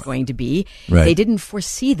service was going to be. Right. They didn't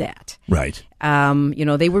foresee that. Right.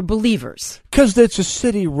 They were believers. Because it's a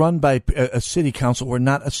city run by a city council where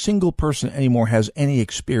not a single person anymore has any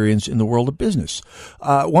experience in the world of business.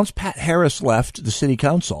 Once Pat Harris left the city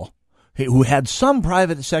council, who had some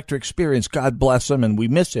private sector experience, God bless him, and we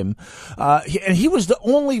miss him, and he was the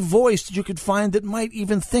only voice that you could find that might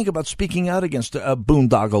even think about speaking out against a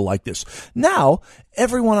boondoggle like this. Now,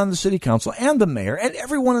 everyone on the city council and the mayor and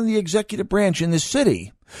everyone in the executive branch in this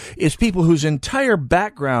city is people whose entire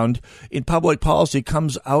background in public policy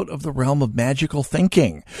comes out of the realm of magical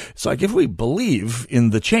thinking. It's like, if we believe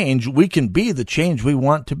in the change, we can be the change we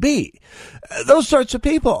want to be. Those sorts of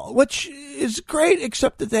people, which is great,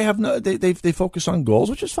 except that they have they focus on goals,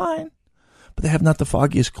 which is fine, but they have not the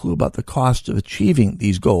foggiest clue about the cost of achieving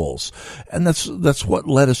these goals. And that's what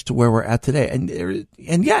led us to where we're at today.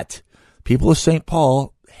 And yet, people of St.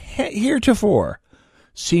 Paul, heretofore,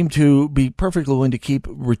 seem to be perfectly willing to keep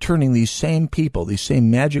returning these same people, these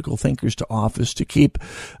same magical thinkers to office, to keep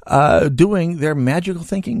doing their magical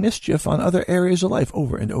thinking mischief on other areas of life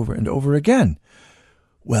over and over and over again.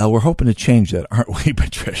 Well, we're hoping to change that, aren't we,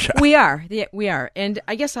 Patricia? We are. Yeah, we are. And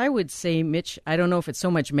I guess I would say, Mitch, I don't know if it's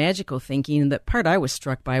so much magical thinking. The part I was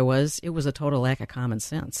struck by was it was a total lack of common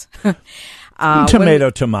sense.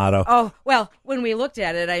 Tomato. Oh, well, when we looked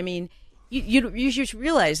at it, I mean, you should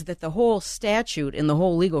realize that the whole statute and the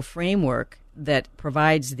whole legal framework that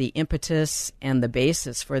provides the impetus and the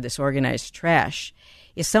basis for this organized trash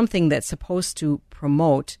is something that's supposed to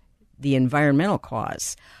promote the environmental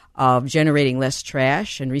cause of generating less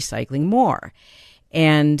trash and recycling more.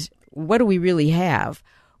 And what do we really have?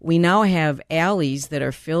 We now have alleys that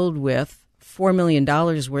are filled with $4 million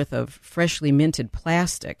worth of freshly minted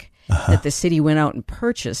plastic that the city went out and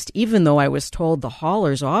purchased, even though I was told the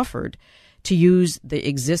haulers offered to use the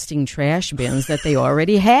existing trash bins that they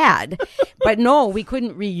already had. But no, we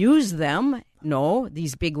couldn't reuse them. No,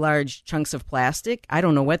 these big, large chunks of plastic. I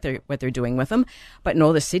don't know what they're doing with them. But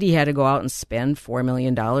no, the city had to go out and spend $4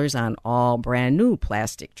 million on all brand new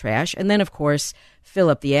plastic trash. And then, of course,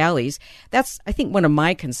 fill up the alleys. That's, I think, one of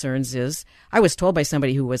my concerns is, I was told by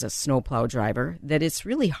somebody who was a snowplow driver that it's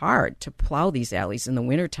really hard to plow these alleys in the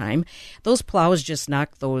wintertime. Those plows just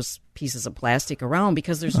knock those pieces of plastic around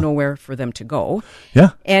because there's nowhere for them to go.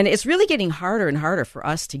 Yeah. And it's really getting harder and harder for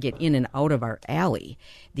us to get in and out of our alley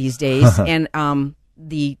these days. And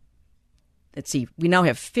the let's see, we now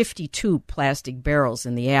have 52 plastic barrels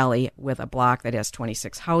in the alley with a block that has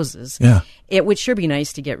 26 houses. Yeah. It would sure be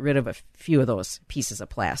nice to get rid of a few of those pieces of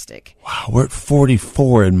plastic. Wow, we're at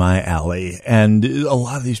 44 in my alley, and a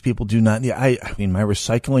lot of these people do not need. I mean, my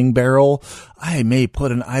recycling barrel, I may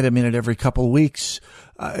put an item in it every couple of weeks.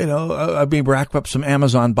 I may rack up some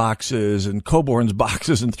Amazon boxes and Coburn's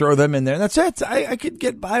boxes and throw them in there. That's it. I could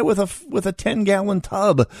get by with a 10-gallon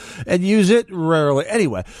tub and use it rarely.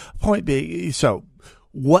 Anyway, point being, so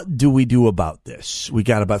what do we do about this? We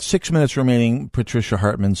got about 6 minutes remaining. Patricia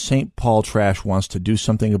Hartman, St. Paul Trash wants to do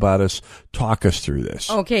something about us. Talk us through this.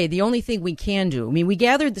 Okay, the only thing we can do, I mean, we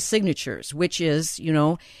gathered the signatures, which is,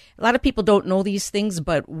 a lot of people don't know these things,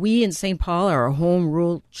 but we in St. Paul are a home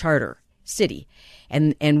rule charter city.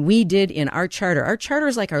 And we did in our charter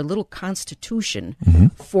is like our little constitution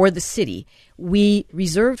for the city. We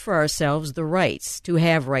reserved for ourselves the rights to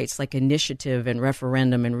have rights like initiative and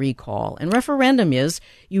referendum and recall. And referendum is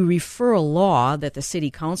you refer a law that the city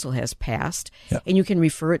council has passed, and you can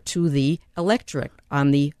refer it to the electorate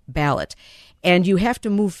on the ballot. And you have to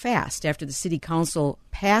move fast after the city council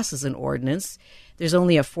passes an ordinance. There's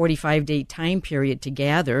only a 45-day time period to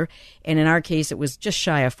gather, and in our case, it was just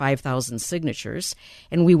shy of 5,000 signatures,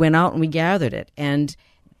 and we went out and we gathered it. And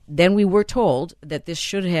then we were told that this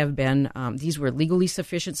should have been, these were legally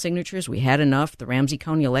sufficient signatures. We had enough. The Ramsey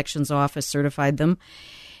County Elections Office certified them.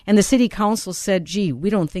 And the city council said, gee, we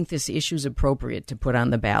don't think this issue is appropriate to put on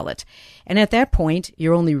the ballot. And at that point,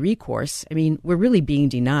 your only recourse, we're really being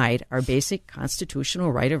denied our basic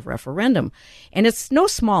constitutional right of referendum. And it's no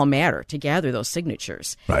small matter to gather those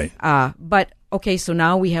signatures. Right. But, okay, so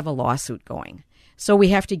now we have a lawsuit going. So we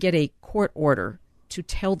have to get a court order to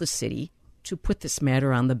tell the city to put this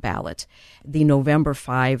matter on the ballot, the November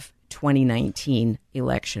 5, 2019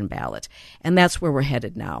 election ballot. And that's where we're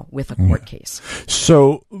headed now with a court case.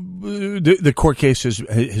 So the court case, has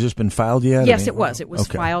this been filed yet? Yes, it was. It was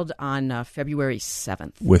okay. filed on February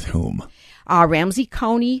 7th. With whom? Ramsey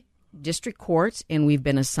County District Court, and we've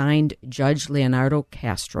been assigned Judge Leonardo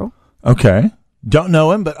Castro. Okay. Don't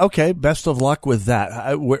know him, but okay. Best of luck with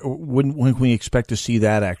that. When can we expect to see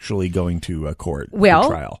that actually going to a court for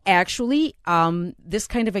trial? Actually, this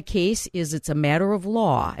kind of a case it's a matter of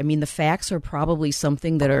law. The facts are probably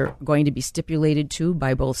something that are going to be stipulated to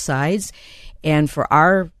by both sides. And for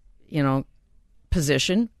our,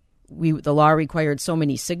 position, the law required so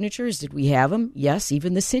many signatures. Did we have them? Yes,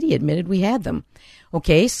 even the city admitted we had them.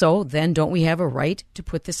 Okay, so then don't we have a right to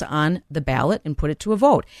put this on the ballot and put it to a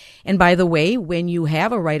vote? And by the way, when you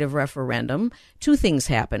have a right of referendum, two things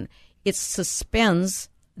happen. It suspends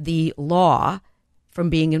the law from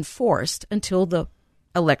being enforced until the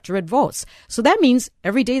electorate votes. So that means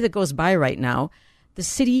every day that goes by right now, the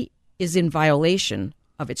city is in violation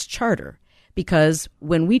of its charter. Because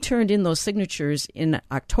when we turned in those signatures in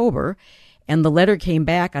October and the letter came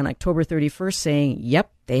back on October 31st saying,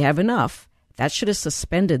 yep, they have enough, that should have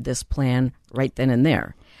suspended this plan right then and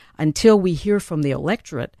there. Until we hear from the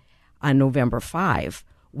electorate on November 5,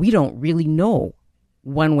 we don't really know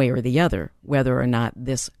one way or the other whether or not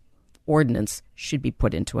this ordinance should be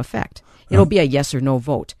put into effect. It'll be a yes or no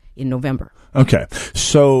vote in November. Okay,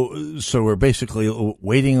 so we're basically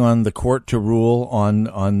waiting on the court to rule on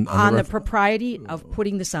the propriety of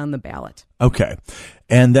putting this on the ballot. Okay,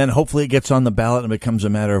 and then hopefully it gets on the ballot and becomes a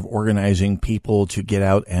matter of organizing people to get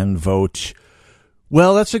out and vote.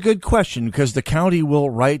 Well, that's a good question, because the county will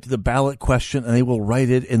write the ballot question, and they will write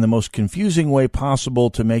it in the most confusing way possible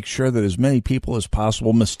to make sure that as many people as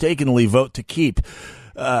possible mistakenly vote to keep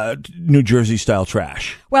New Jersey style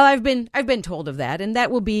trash. Well, I've been told of that, and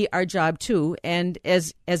that will be our job too. And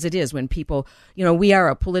as it is when people, we are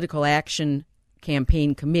a political action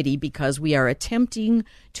campaign committee because we are attempting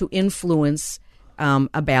to influence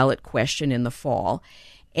a ballot question in the fall.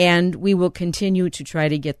 And we will continue to try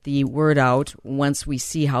to get the word out once we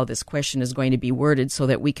see how this question is going to be worded so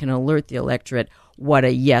that we can alert the electorate what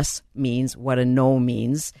a yes means, what a no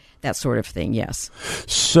means, that sort of thing, yes.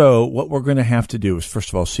 So what we're going to have to do is, first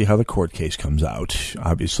of all, see how the court case comes out,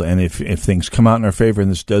 obviously. And if things come out in our favor and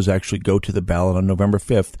this does actually go to the ballot on November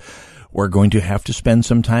 5th, we're going to have to spend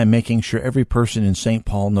some time making sure every person in St.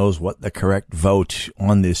 Paul knows what the correct vote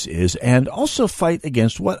on this is, and also fight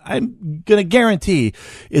against what I'm going to guarantee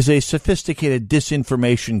is a sophisticated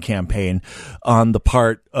disinformation campaign on the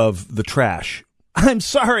part of the trash. I'm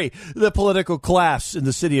sorry, the political class in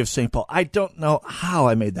the city of St. Paul. I don't know how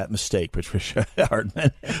I made that mistake, Patricia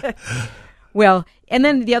Hartman. Well, and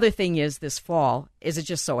then the other thing is this fall, is it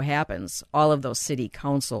just so happens all of those city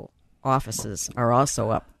council offices are also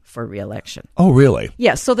up for re-election. Oh, really?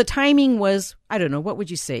 Yeah, so the timing was, I don't know, what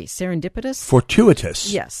would you say, serendipitous?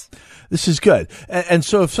 Fortuitous. Yes. This is good. And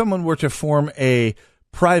so if someone were to form a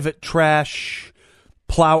private trash,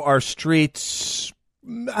 plow our streets, I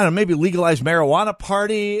don't know, maybe legalize marijuana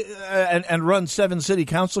party and run 7 city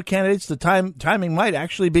council candidates, the timing might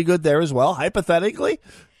actually be good there as well, hypothetically.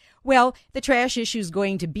 Well, the trash issue is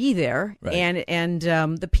going to be there, right. and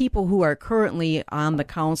the people who are currently on the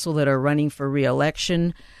council that are running for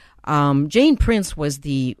re-election, Jane Prince was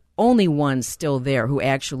the only one still there who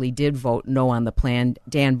actually did vote no on the plan.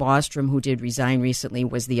 Dan Bostrom, who did resign recently,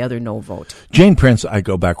 was the other no vote. Jane Prince, I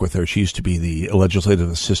go back with her. She used to be the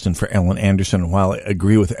legislative assistant for Ellen Anderson. And while I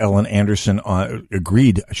agree with Ellen Anderson,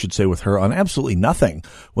 agreed with her on absolutely nothing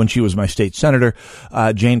when she was my state senator,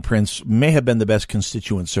 Jane Prince may have been the best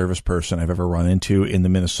constituent service person I've ever run into in the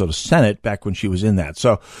Minnesota Senate back when she was in that.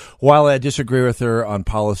 So while I disagree with her on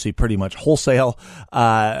policy pretty much wholesale,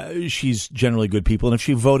 she's generally good people. And if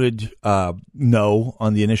she voted no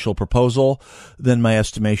on the initial proposal, then my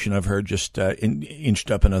estimation of her just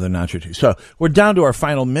inched up another notch or two. So we're down to our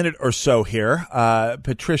final minute or so here.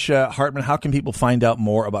 Patricia Hartman, how can people find out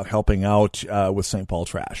more about helping out with St. Paul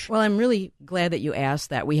Trash? Well, I'm really glad that you asked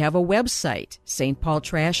that. We have a website,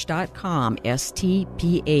 stpaultrash.com,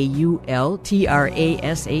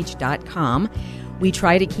 stpaultrash.com. We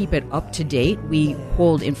try to keep it up to date. We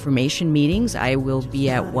hold information meetings. I will be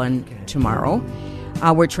at one tomorrow.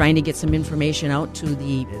 We're trying to get some information out to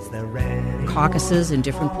the caucuses and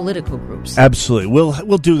different political groups. Absolutely.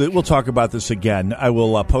 We'll do that. We'll talk about this again. I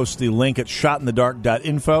will post the link at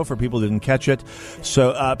shotinthedark.info for people who didn't catch it.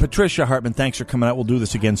 So, Patricia Hartman, thanks for coming out. We'll do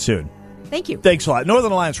this again soon. Thank you. Thanks a lot.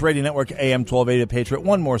 Northern Alliance Radio Network, AM 1280 Patriot.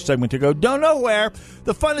 One more segment to go. Don't know where.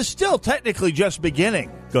 The fun is still technically just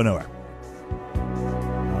beginning. Go nowhere.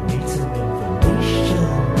 I'll need some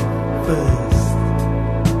information first.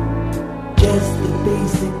 Just the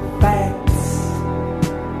basic facts.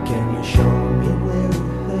 Can you show me where it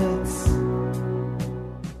hurts?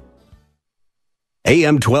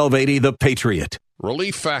 AM 1280, The Patriot.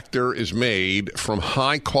 Relief Factor is made from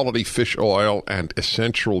high-quality fish oil and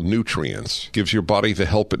essential nutrients. Gives your body the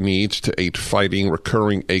help it needs to aid fighting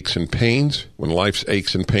recurring aches and pains. When life's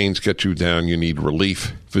aches and pains get you down, you need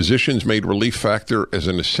relief. Physicians made Relief Factor as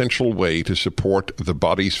an essential way to support the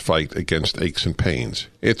body's fight against aches and pains.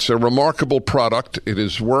 It's a remarkable product. It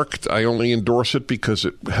has worked. I only endorse it because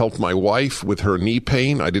it helped my wife with her knee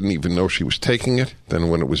pain. I didn't even know she was taking it. Then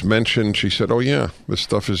when it was mentioned, she said, oh yeah, this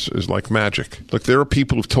stuff is like magic. Look, there are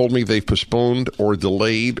people who've told me they've postponed or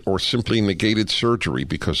delayed or simply negated surgery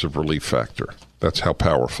because of Relief Factor. That's how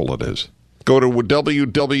powerful it is. Go to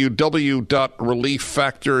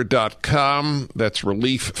www.relieffactor.com. That's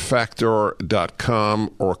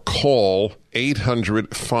relieffactor.com, or call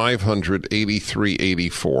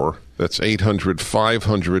 800-500-8384. That's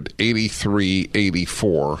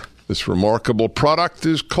 800-500-8384. This remarkable product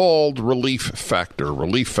is called Relief Factor,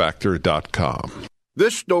 relieffactor.com.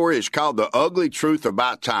 This story is called The Ugly Truth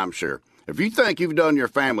About Timeshare. If you think you've done your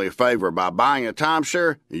family a favor by buying a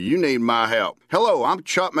timeshare, you need my help. Hello, I'm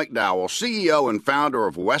Chuck McDowell, CEO and founder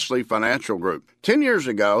of Wesley Financial Group. 10 years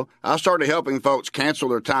ago, I started helping folks cancel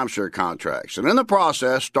their timeshare contracts, and in the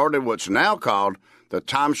process started what's now called the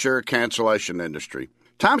timeshare cancellation industry.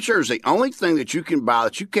 Timeshare is the only thing that you can buy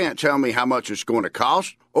that you can't tell me how much it's going to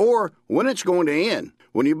cost or when it's going to end.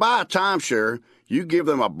 When you buy a timeshare, you give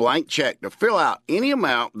them a blank check to fill out any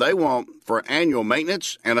amount they want for annual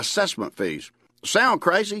maintenance and assessment fees. Sound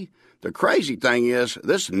crazy? The crazy thing is,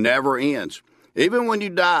 this never ends. Even when you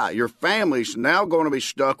die, your family's now going to be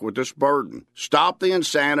stuck with this burden. Stop the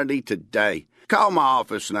insanity today. Call my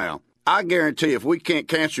office now. I guarantee if we can't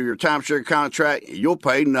cancel your timeshare contract, you'll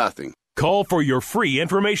pay nothing. Call for your free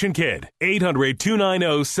information kit.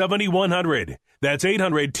 800-290-7100. That's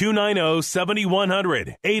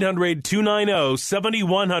 800-290-7100.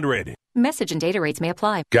 800-290-7100. Message and data rates may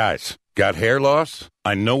apply. Guys, got hair loss?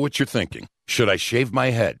 I know what you're thinking. Should I shave my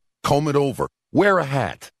head? Comb it over? Wear a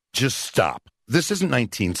hat? Just stop. This isn't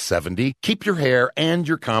 1970. Keep your hair and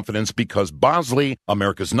your confidence because Bosley,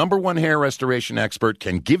 America's #1 hair restoration expert,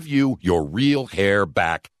 can give you your real hair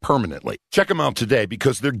back permanently. Check them out today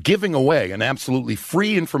because they're giving away an absolutely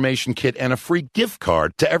free information kit and a free gift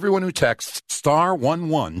card to everyone who texts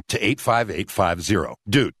 *11 to 85850.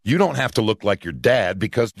 Dude, you don't have to look like your dad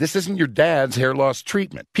because this isn't your dad's hair loss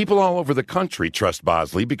treatment. People all over the country trust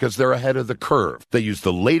Bosley because they're ahead of the curve. They use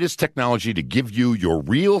the latest technology to give you your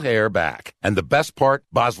real hair back. And the best part,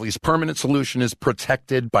 Bosley's permanent solution is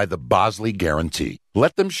protected by the Bosley Guarantee.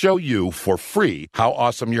 Let them show you for free how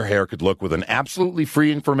awesome your hair could look with an absolutely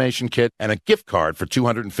free information kit and a gift card for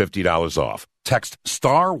 $250 off. Text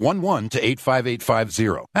 *11 to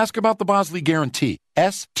 85850. Ask about the Bosley Guarantee.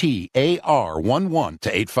 STAR11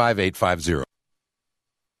 to 85850.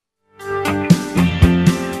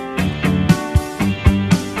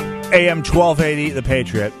 AM 1280, The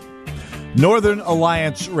Patriot. Northern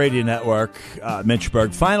Alliance Radio Network,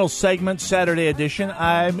 Mitchburg. Final segment, Saturday edition.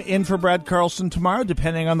 I'm in for Brad Carlson tomorrow,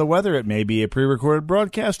 depending on the weather. It may be a pre-recorded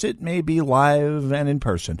broadcast. It may be live and in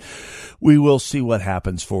person. We will see what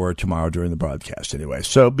happens for tomorrow during the broadcast anyway.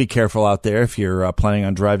 So be careful out there if you're planning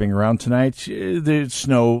on driving around tonight. The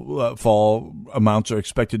snowfall amounts are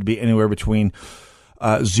expected to be anywhere between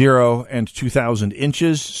 0 and 2,000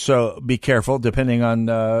 inches. So be careful, depending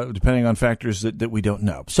on factors that we don't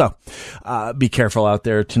know. So be careful out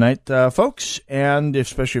there tonight, folks, and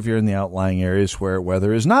especially if you're in the outlying areas where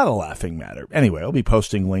weather is not a laughing matter. Anyway, I'll be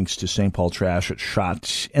posting links to St. Paul Trash at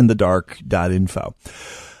shotinthedark.info.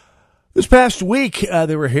 This past week,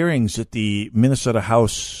 there were hearings at the Minnesota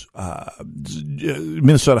House of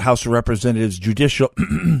Representatives Judicial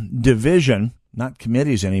Division, not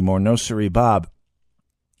committees anymore, no siree, Bob.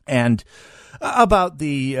 And about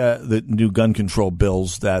the new gun control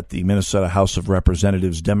bills that the Minnesota House of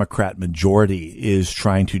Representatives Democrat majority is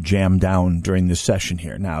trying to jam down during this session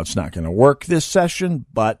here. Now, it's not going to work this session,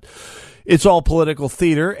 but it's all political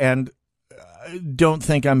theater, and don't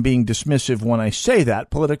think I'm being dismissive when I say that.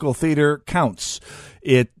 Political theater counts.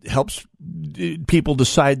 It helps people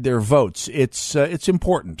decide their votes. It's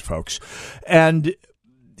important, folks. And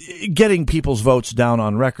getting people's votes down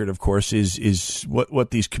on record, of course, is what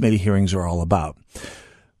these committee hearings are all about.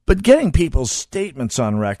 But getting people's statements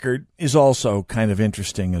on record is also kind of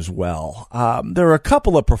interesting as well. There are a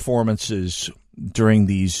couple of performances during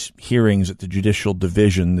these hearings at the Judicial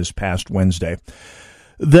Division this past Wednesday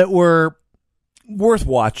that were worth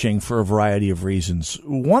watching for a variety of reasons.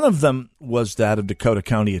 One of them was that of Dakota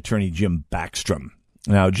County Attorney Jim Backstrom.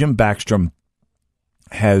 Now, Jim Backstrom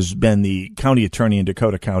has been the county attorney in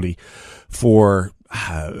Dakota County for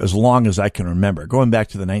as long as I can remember, going back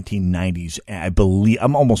to the 1990s. I believe,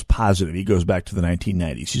 I'm almost positive he goes back to the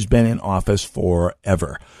 1990s. He's been in office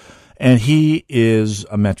forever. And he is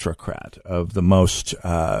a metrocrat of the most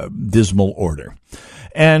dismal order.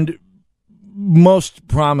 And most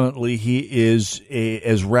prominently, he is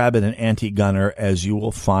as rabid an anti-gunner as you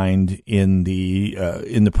will find in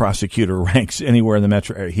the prosecutor ranks anywhere in the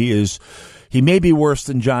metro area. He may be worse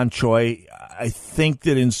than John Choi. I think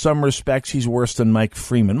that in some respects he's worse than Mike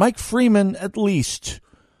Freeman. Mike Freeman, at least,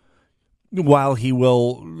 while he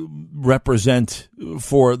will represent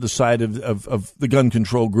for the side of the gun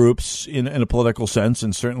control groups in a political sense,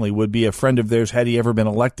 and certainly would be a friend of theirs had he ever been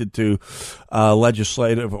elected to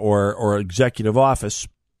legislative or executive office.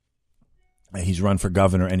 He's run for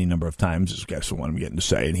governor any number of times, is what I'm getting to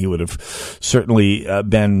say, and he would have certainly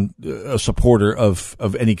been a supporter of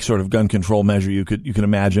any sort of gun control measure you can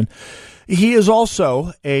imagine. He is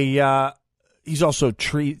also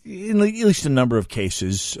treated, in at least a number of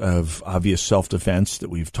cases of obvious self-defense that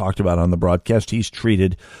we've talked about on the broadcast, he's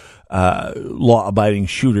treated law-abiding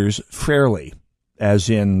shooters fairly, as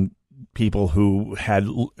in people who had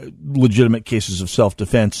legitimate cases of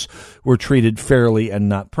self-defense were treated fairly and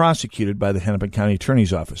not prosecuted by the Hennepin County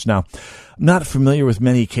Attorney's Office. Now, I'm not familiar with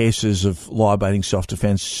many cases of law-abiding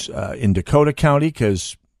self-defense in Dakota County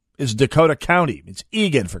because it's Dakota County. It's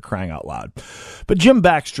Egan, for crying out loud. But Jim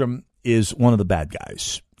Backstrom is one of the bad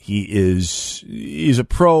guys. He's a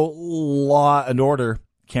pro-law and order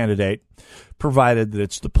candidate, provided that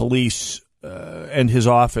it's the police and his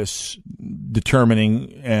office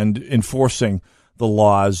determining and enforcing the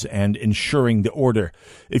laws and ensuring the order.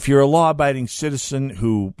 If you're a law-abiding citizen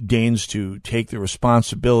who deigns to take the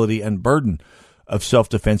responsibility and burden of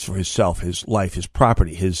self-defense for himself, his life, his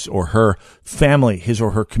property, his or her family, his or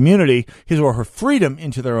her community, his or her freedom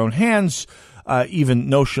into their own hands, even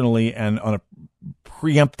notionally and on a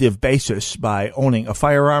preemptive basis by owning a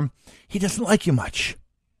firearm, he doesn't like you much.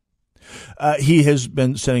 He has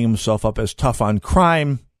been setting himself up as tough on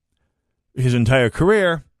crime his entire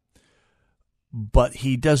career, but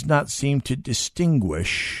he does not seem to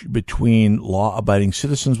distinguish between law-abiding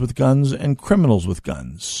citizens with guns and criminals with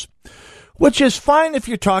guns, which is fine if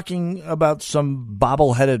you're talking about some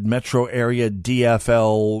bobble-headed metro area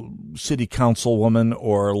DFL city councilwoman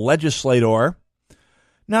or legislator.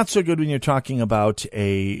 Not so good when you're talking about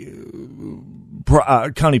a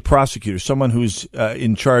county prosecutor, someone who's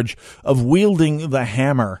in charge of wielding the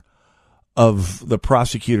hammer of the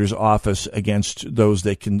prosecutor's office against those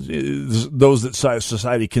that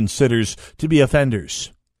society considers to be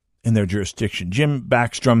offenders. in their jurisdiction. Jim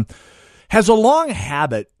Backstrom has a long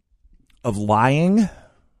habit of lying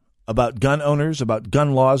about gun owners, about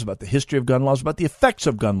gun laws, about the history of gun laws, about the effects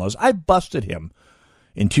of gun laws. I busted him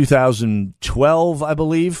in 2012, I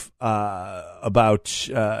believe, about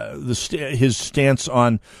his stance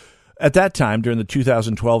on, at that time, during the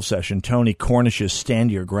 2012 session, Tony Cornish's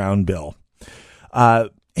Stand Your Ground bill.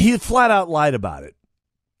 He flat out lied about it.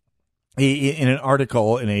 In an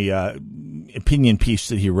article, in a opinion piece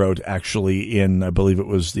that he wrote, actually, in, I believe it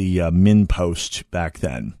was the Min Post back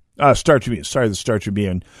then. Star Tribune. Sorry, the Star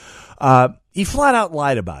Tribune. He flat out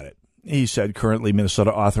lied about it. He said currently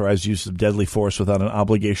Minnesota authorized use of deadly force without an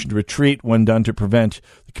obligation to retreat when done to prevent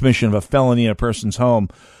the commission of a felony in a person's home.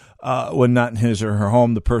 When not in his or her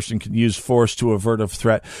home, the person can use force to avert a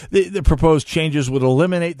threat. The proposed changes would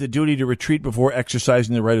eliminate the duty to retreat before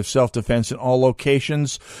exercising the right of self-defense in all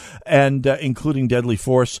locations, and including deadly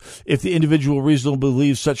force, if the individual reasonably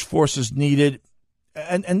believes such force is needed.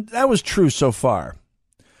 And that was true so far.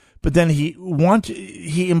 But then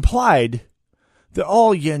he implied that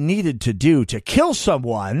all you needed to do to kill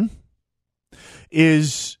someone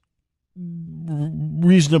is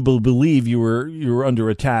reasonably believe you were under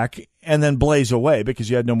attack and then blaze away because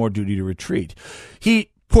you had no more duty to retreat.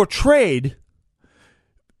 He portrayed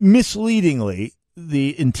misleadingly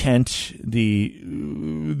the intent,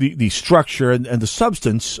 the structure, and the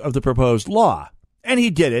substance of the proposed law. And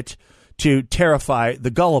he did it to terrify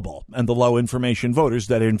the gullible and the low information voters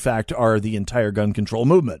that, in fact, are the entire gun control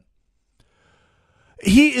movement.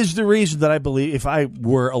 He is the reason that I believe if I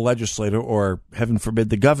were a legislator or, heaven forbid,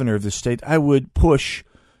 the governor of the state, I would push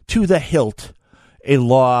to the hilt a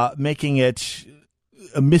law making it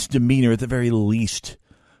a misdemeanor at the very least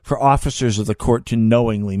for officers of the court to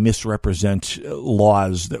knowingly misrepresent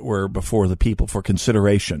laws that were before the people for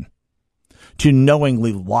consideration, to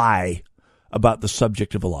knowingly lie about the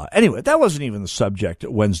subject of a law. Anyway, that wasn't even the subject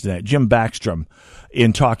Wednesday night. Jim Backstrom,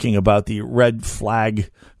 in talking about the red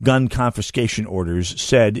flag gun confiscation orders,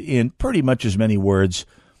 said in pretty much as many words,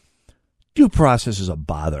 due process is a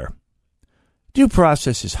bother. Due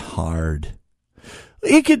process is hard.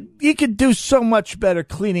 He could do so much better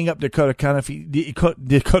cleaning up Dakota County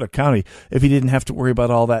if he didn't have to worry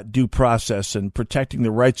about all that due process and protecting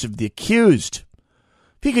the rights of the accused.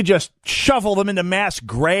 If he could just shovel them into mass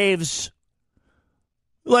graves,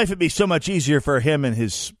 life would be so much easier for him and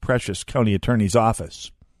his precious county attorney's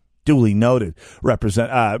office. Duly noted,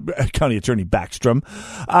 County Attorney Backstrom.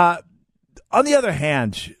 On the other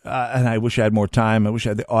hand, and I wish I had more time, I wish I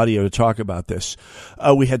had the audio to talk about this,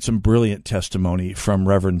 we had some brilliant testimony from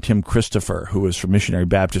Reverend Tim Christopher, who is from Missionary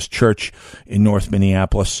Baptist Church in North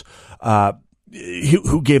Minneapolis,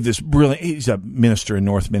 who gave this brilliant, he's a minister in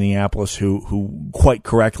North Minneapolis who quite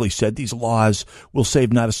correctly said these laws will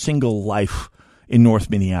save not a single life in North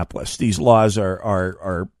Minneapolis. These laws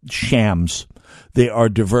are shams. They are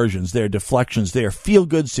diversions. They are deflections. They are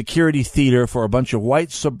feel-good security theater for a bunch of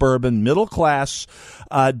white, suburban, middle-class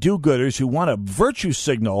do-gooders who want to virtue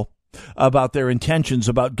signal about their intentions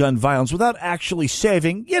about gun violence without actually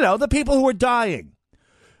saving, the people who are dying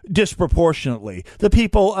disproportionately. The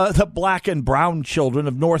people, the black and brown children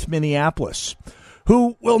of North Minneapolis,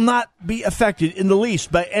 who will not be affected in the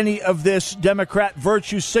least by any of this Democrat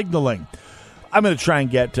virtue signaling. I'm going to try and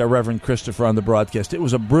get Reverend Christopher on the broadcast. It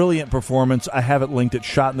was a brilliant performance. I have it linked at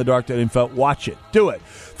shotinthedark.info. Watch it. Do it.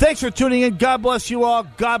 Thanks for tuning in. God bless you all.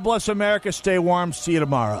 God bless America. Stay warm. See you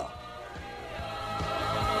tomorrow.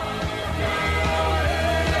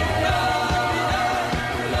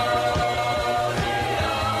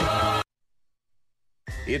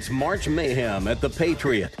 It's March Mayhem at the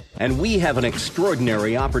Patriot, and we have an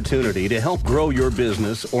extraordinary opportunity to help grow your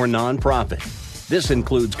business or nonprofit. This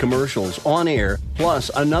includes commercials on air, plus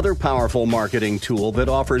another powerful marketing tool that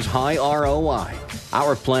offers high ROI.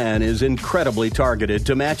 Our plan is incredibly targeted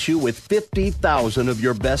to match you with 50,000 of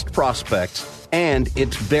your best prospects, and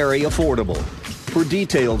it's very affordable. For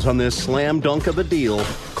details on this slam dunk of a deal,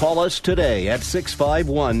 call us today at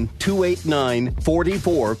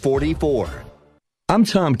 651-289-4444. I'm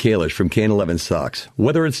Tom Kalish from Kane 11 Socks.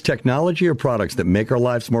 Whether it's technology or products that make our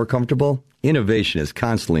lives more comfortable, innovation is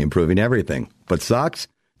constantly improving everything. But socks?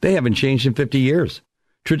 They haven't changed in 50 years.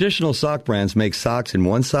 Traditional sock brands make socks in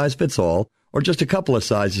one size fits all, or just a couple of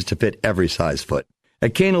sizes to fit every size foot.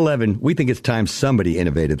 At Kane 11, we think it's time somebody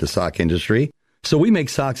innovated the sock industry. So we make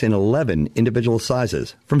socks in 11 individual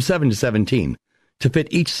sizes, from 7 to 17, to fit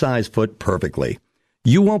each size foot perfectly.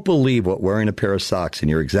 You won't believe what wearing a pair of socks in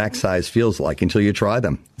your exact size feels like until you try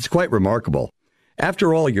them. It's quite remarkable.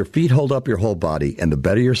 After all, your feet hold up your whole body, and the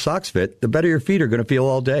better your socks fit, the better your feet are going to feel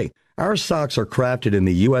all day. Our socks are crafted in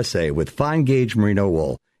the USA with fine-gauge merino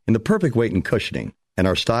wool, and the perfect weight and cushioning. And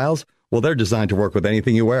our styles, well, they're designed to work with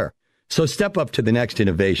anything you wear. So step up to the next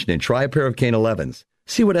innovation and try a pair of Kane 11s.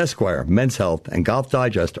 See what Esquire, Men's Health, and Golf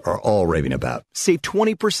Digest are all raving about. Save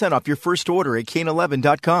 20% off your first order at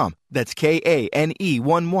Kane11.com. That's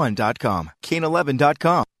Kane11.com.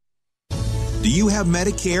 Kane11.com. Do you have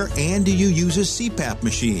Medicare and do you use a CPAP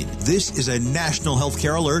machine? This is a national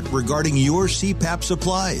healthcare alert regarding your CPAP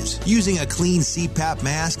supplies. Using a clean CPAP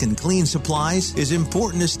mask and clean supplies is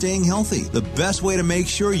important to staying healthy. The best way to make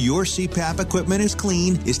sure your CPAP equipment is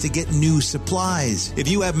clean is to get new supplies. If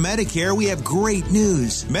you have Medicare, we have great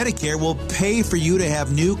news. Medicare will pay for you to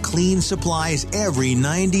have new clean supplies every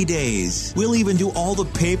 90 days. We'll even do all the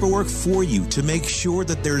paperwork for you to make sure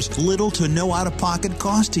that there's little to no out-of-pocket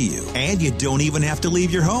cost to you. And you don't even have to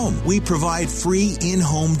leave your home. We provide free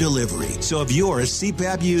in-home delivery. So if you're a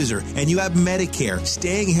CPAP user and you have Medicare,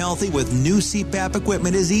 staying healthy with new CPAP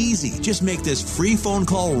equipment is easy. Just make this free phone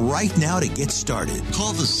call right now to get started.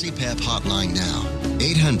 Call the CPAP hotline now.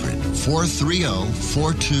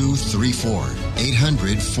 800-430-4234.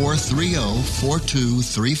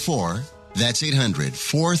 800-430-4234. That's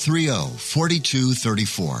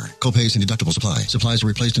 800-430-4234. Copays and deductibles apply. Supplies are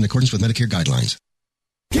replaced in accordance with Medicare guidelines.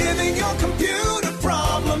 Giving your computer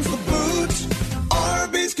problems the boot.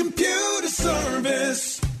 Arby's Computer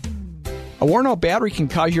Service. A worn-out battery can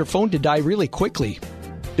cause your phone to die really quickly.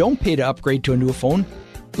 Don't pay to upgrade to a new phone.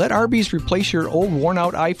 Let Arby's replace your old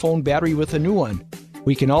worn-out iPhone battery with a new one.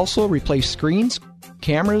 We can also replace screens,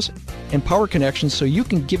 cameras, and power connections so you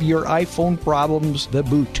can give your iPhone problems the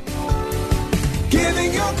boot.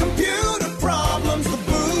 Giving your computer problems the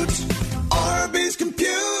boot. Arby's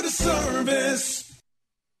Computer Service.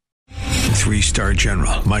 3-star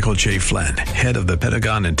General Michael J. Flynn, head of the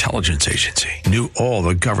Pentagon Intelligence Agency, knew all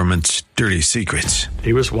the government's dirty secrets.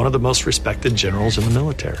 He was one of the most respected generals in the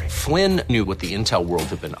military. Flynn knew what the intel world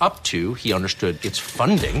had been up to. He understood its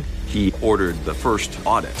funding. He ordered the first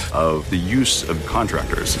audit of the use of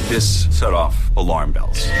contractors. This set off alarm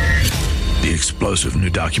bells. The explosive new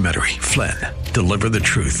documentary, Flynn, Deliver the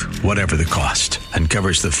Truth, Whatever the Cost,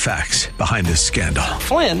 uncovers the facts behind this scandal.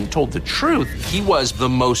 Flynn told the truth. He was the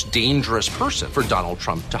most dangerous person for Donald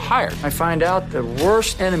Trump to hire. I find out the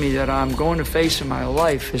worst enemy that I'm going to face in my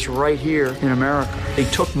life is right here in America. They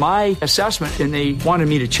took my assessment and they wanted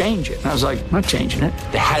me to change it. And I was like, I'm not changing it.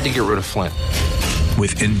 They had to get rid of Flynn.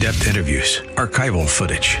 With in-depth interviews, archival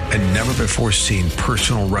footage, and never-before-seen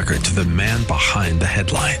personal records of the man behind the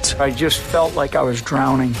headlines. I just felt like I was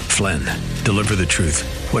drowning. Flynn, Deliver the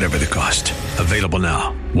Truth, Whatever the Cost. Available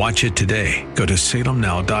now. Watch it today. Go to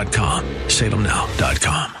salemnow.com.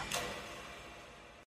 salemnow.com.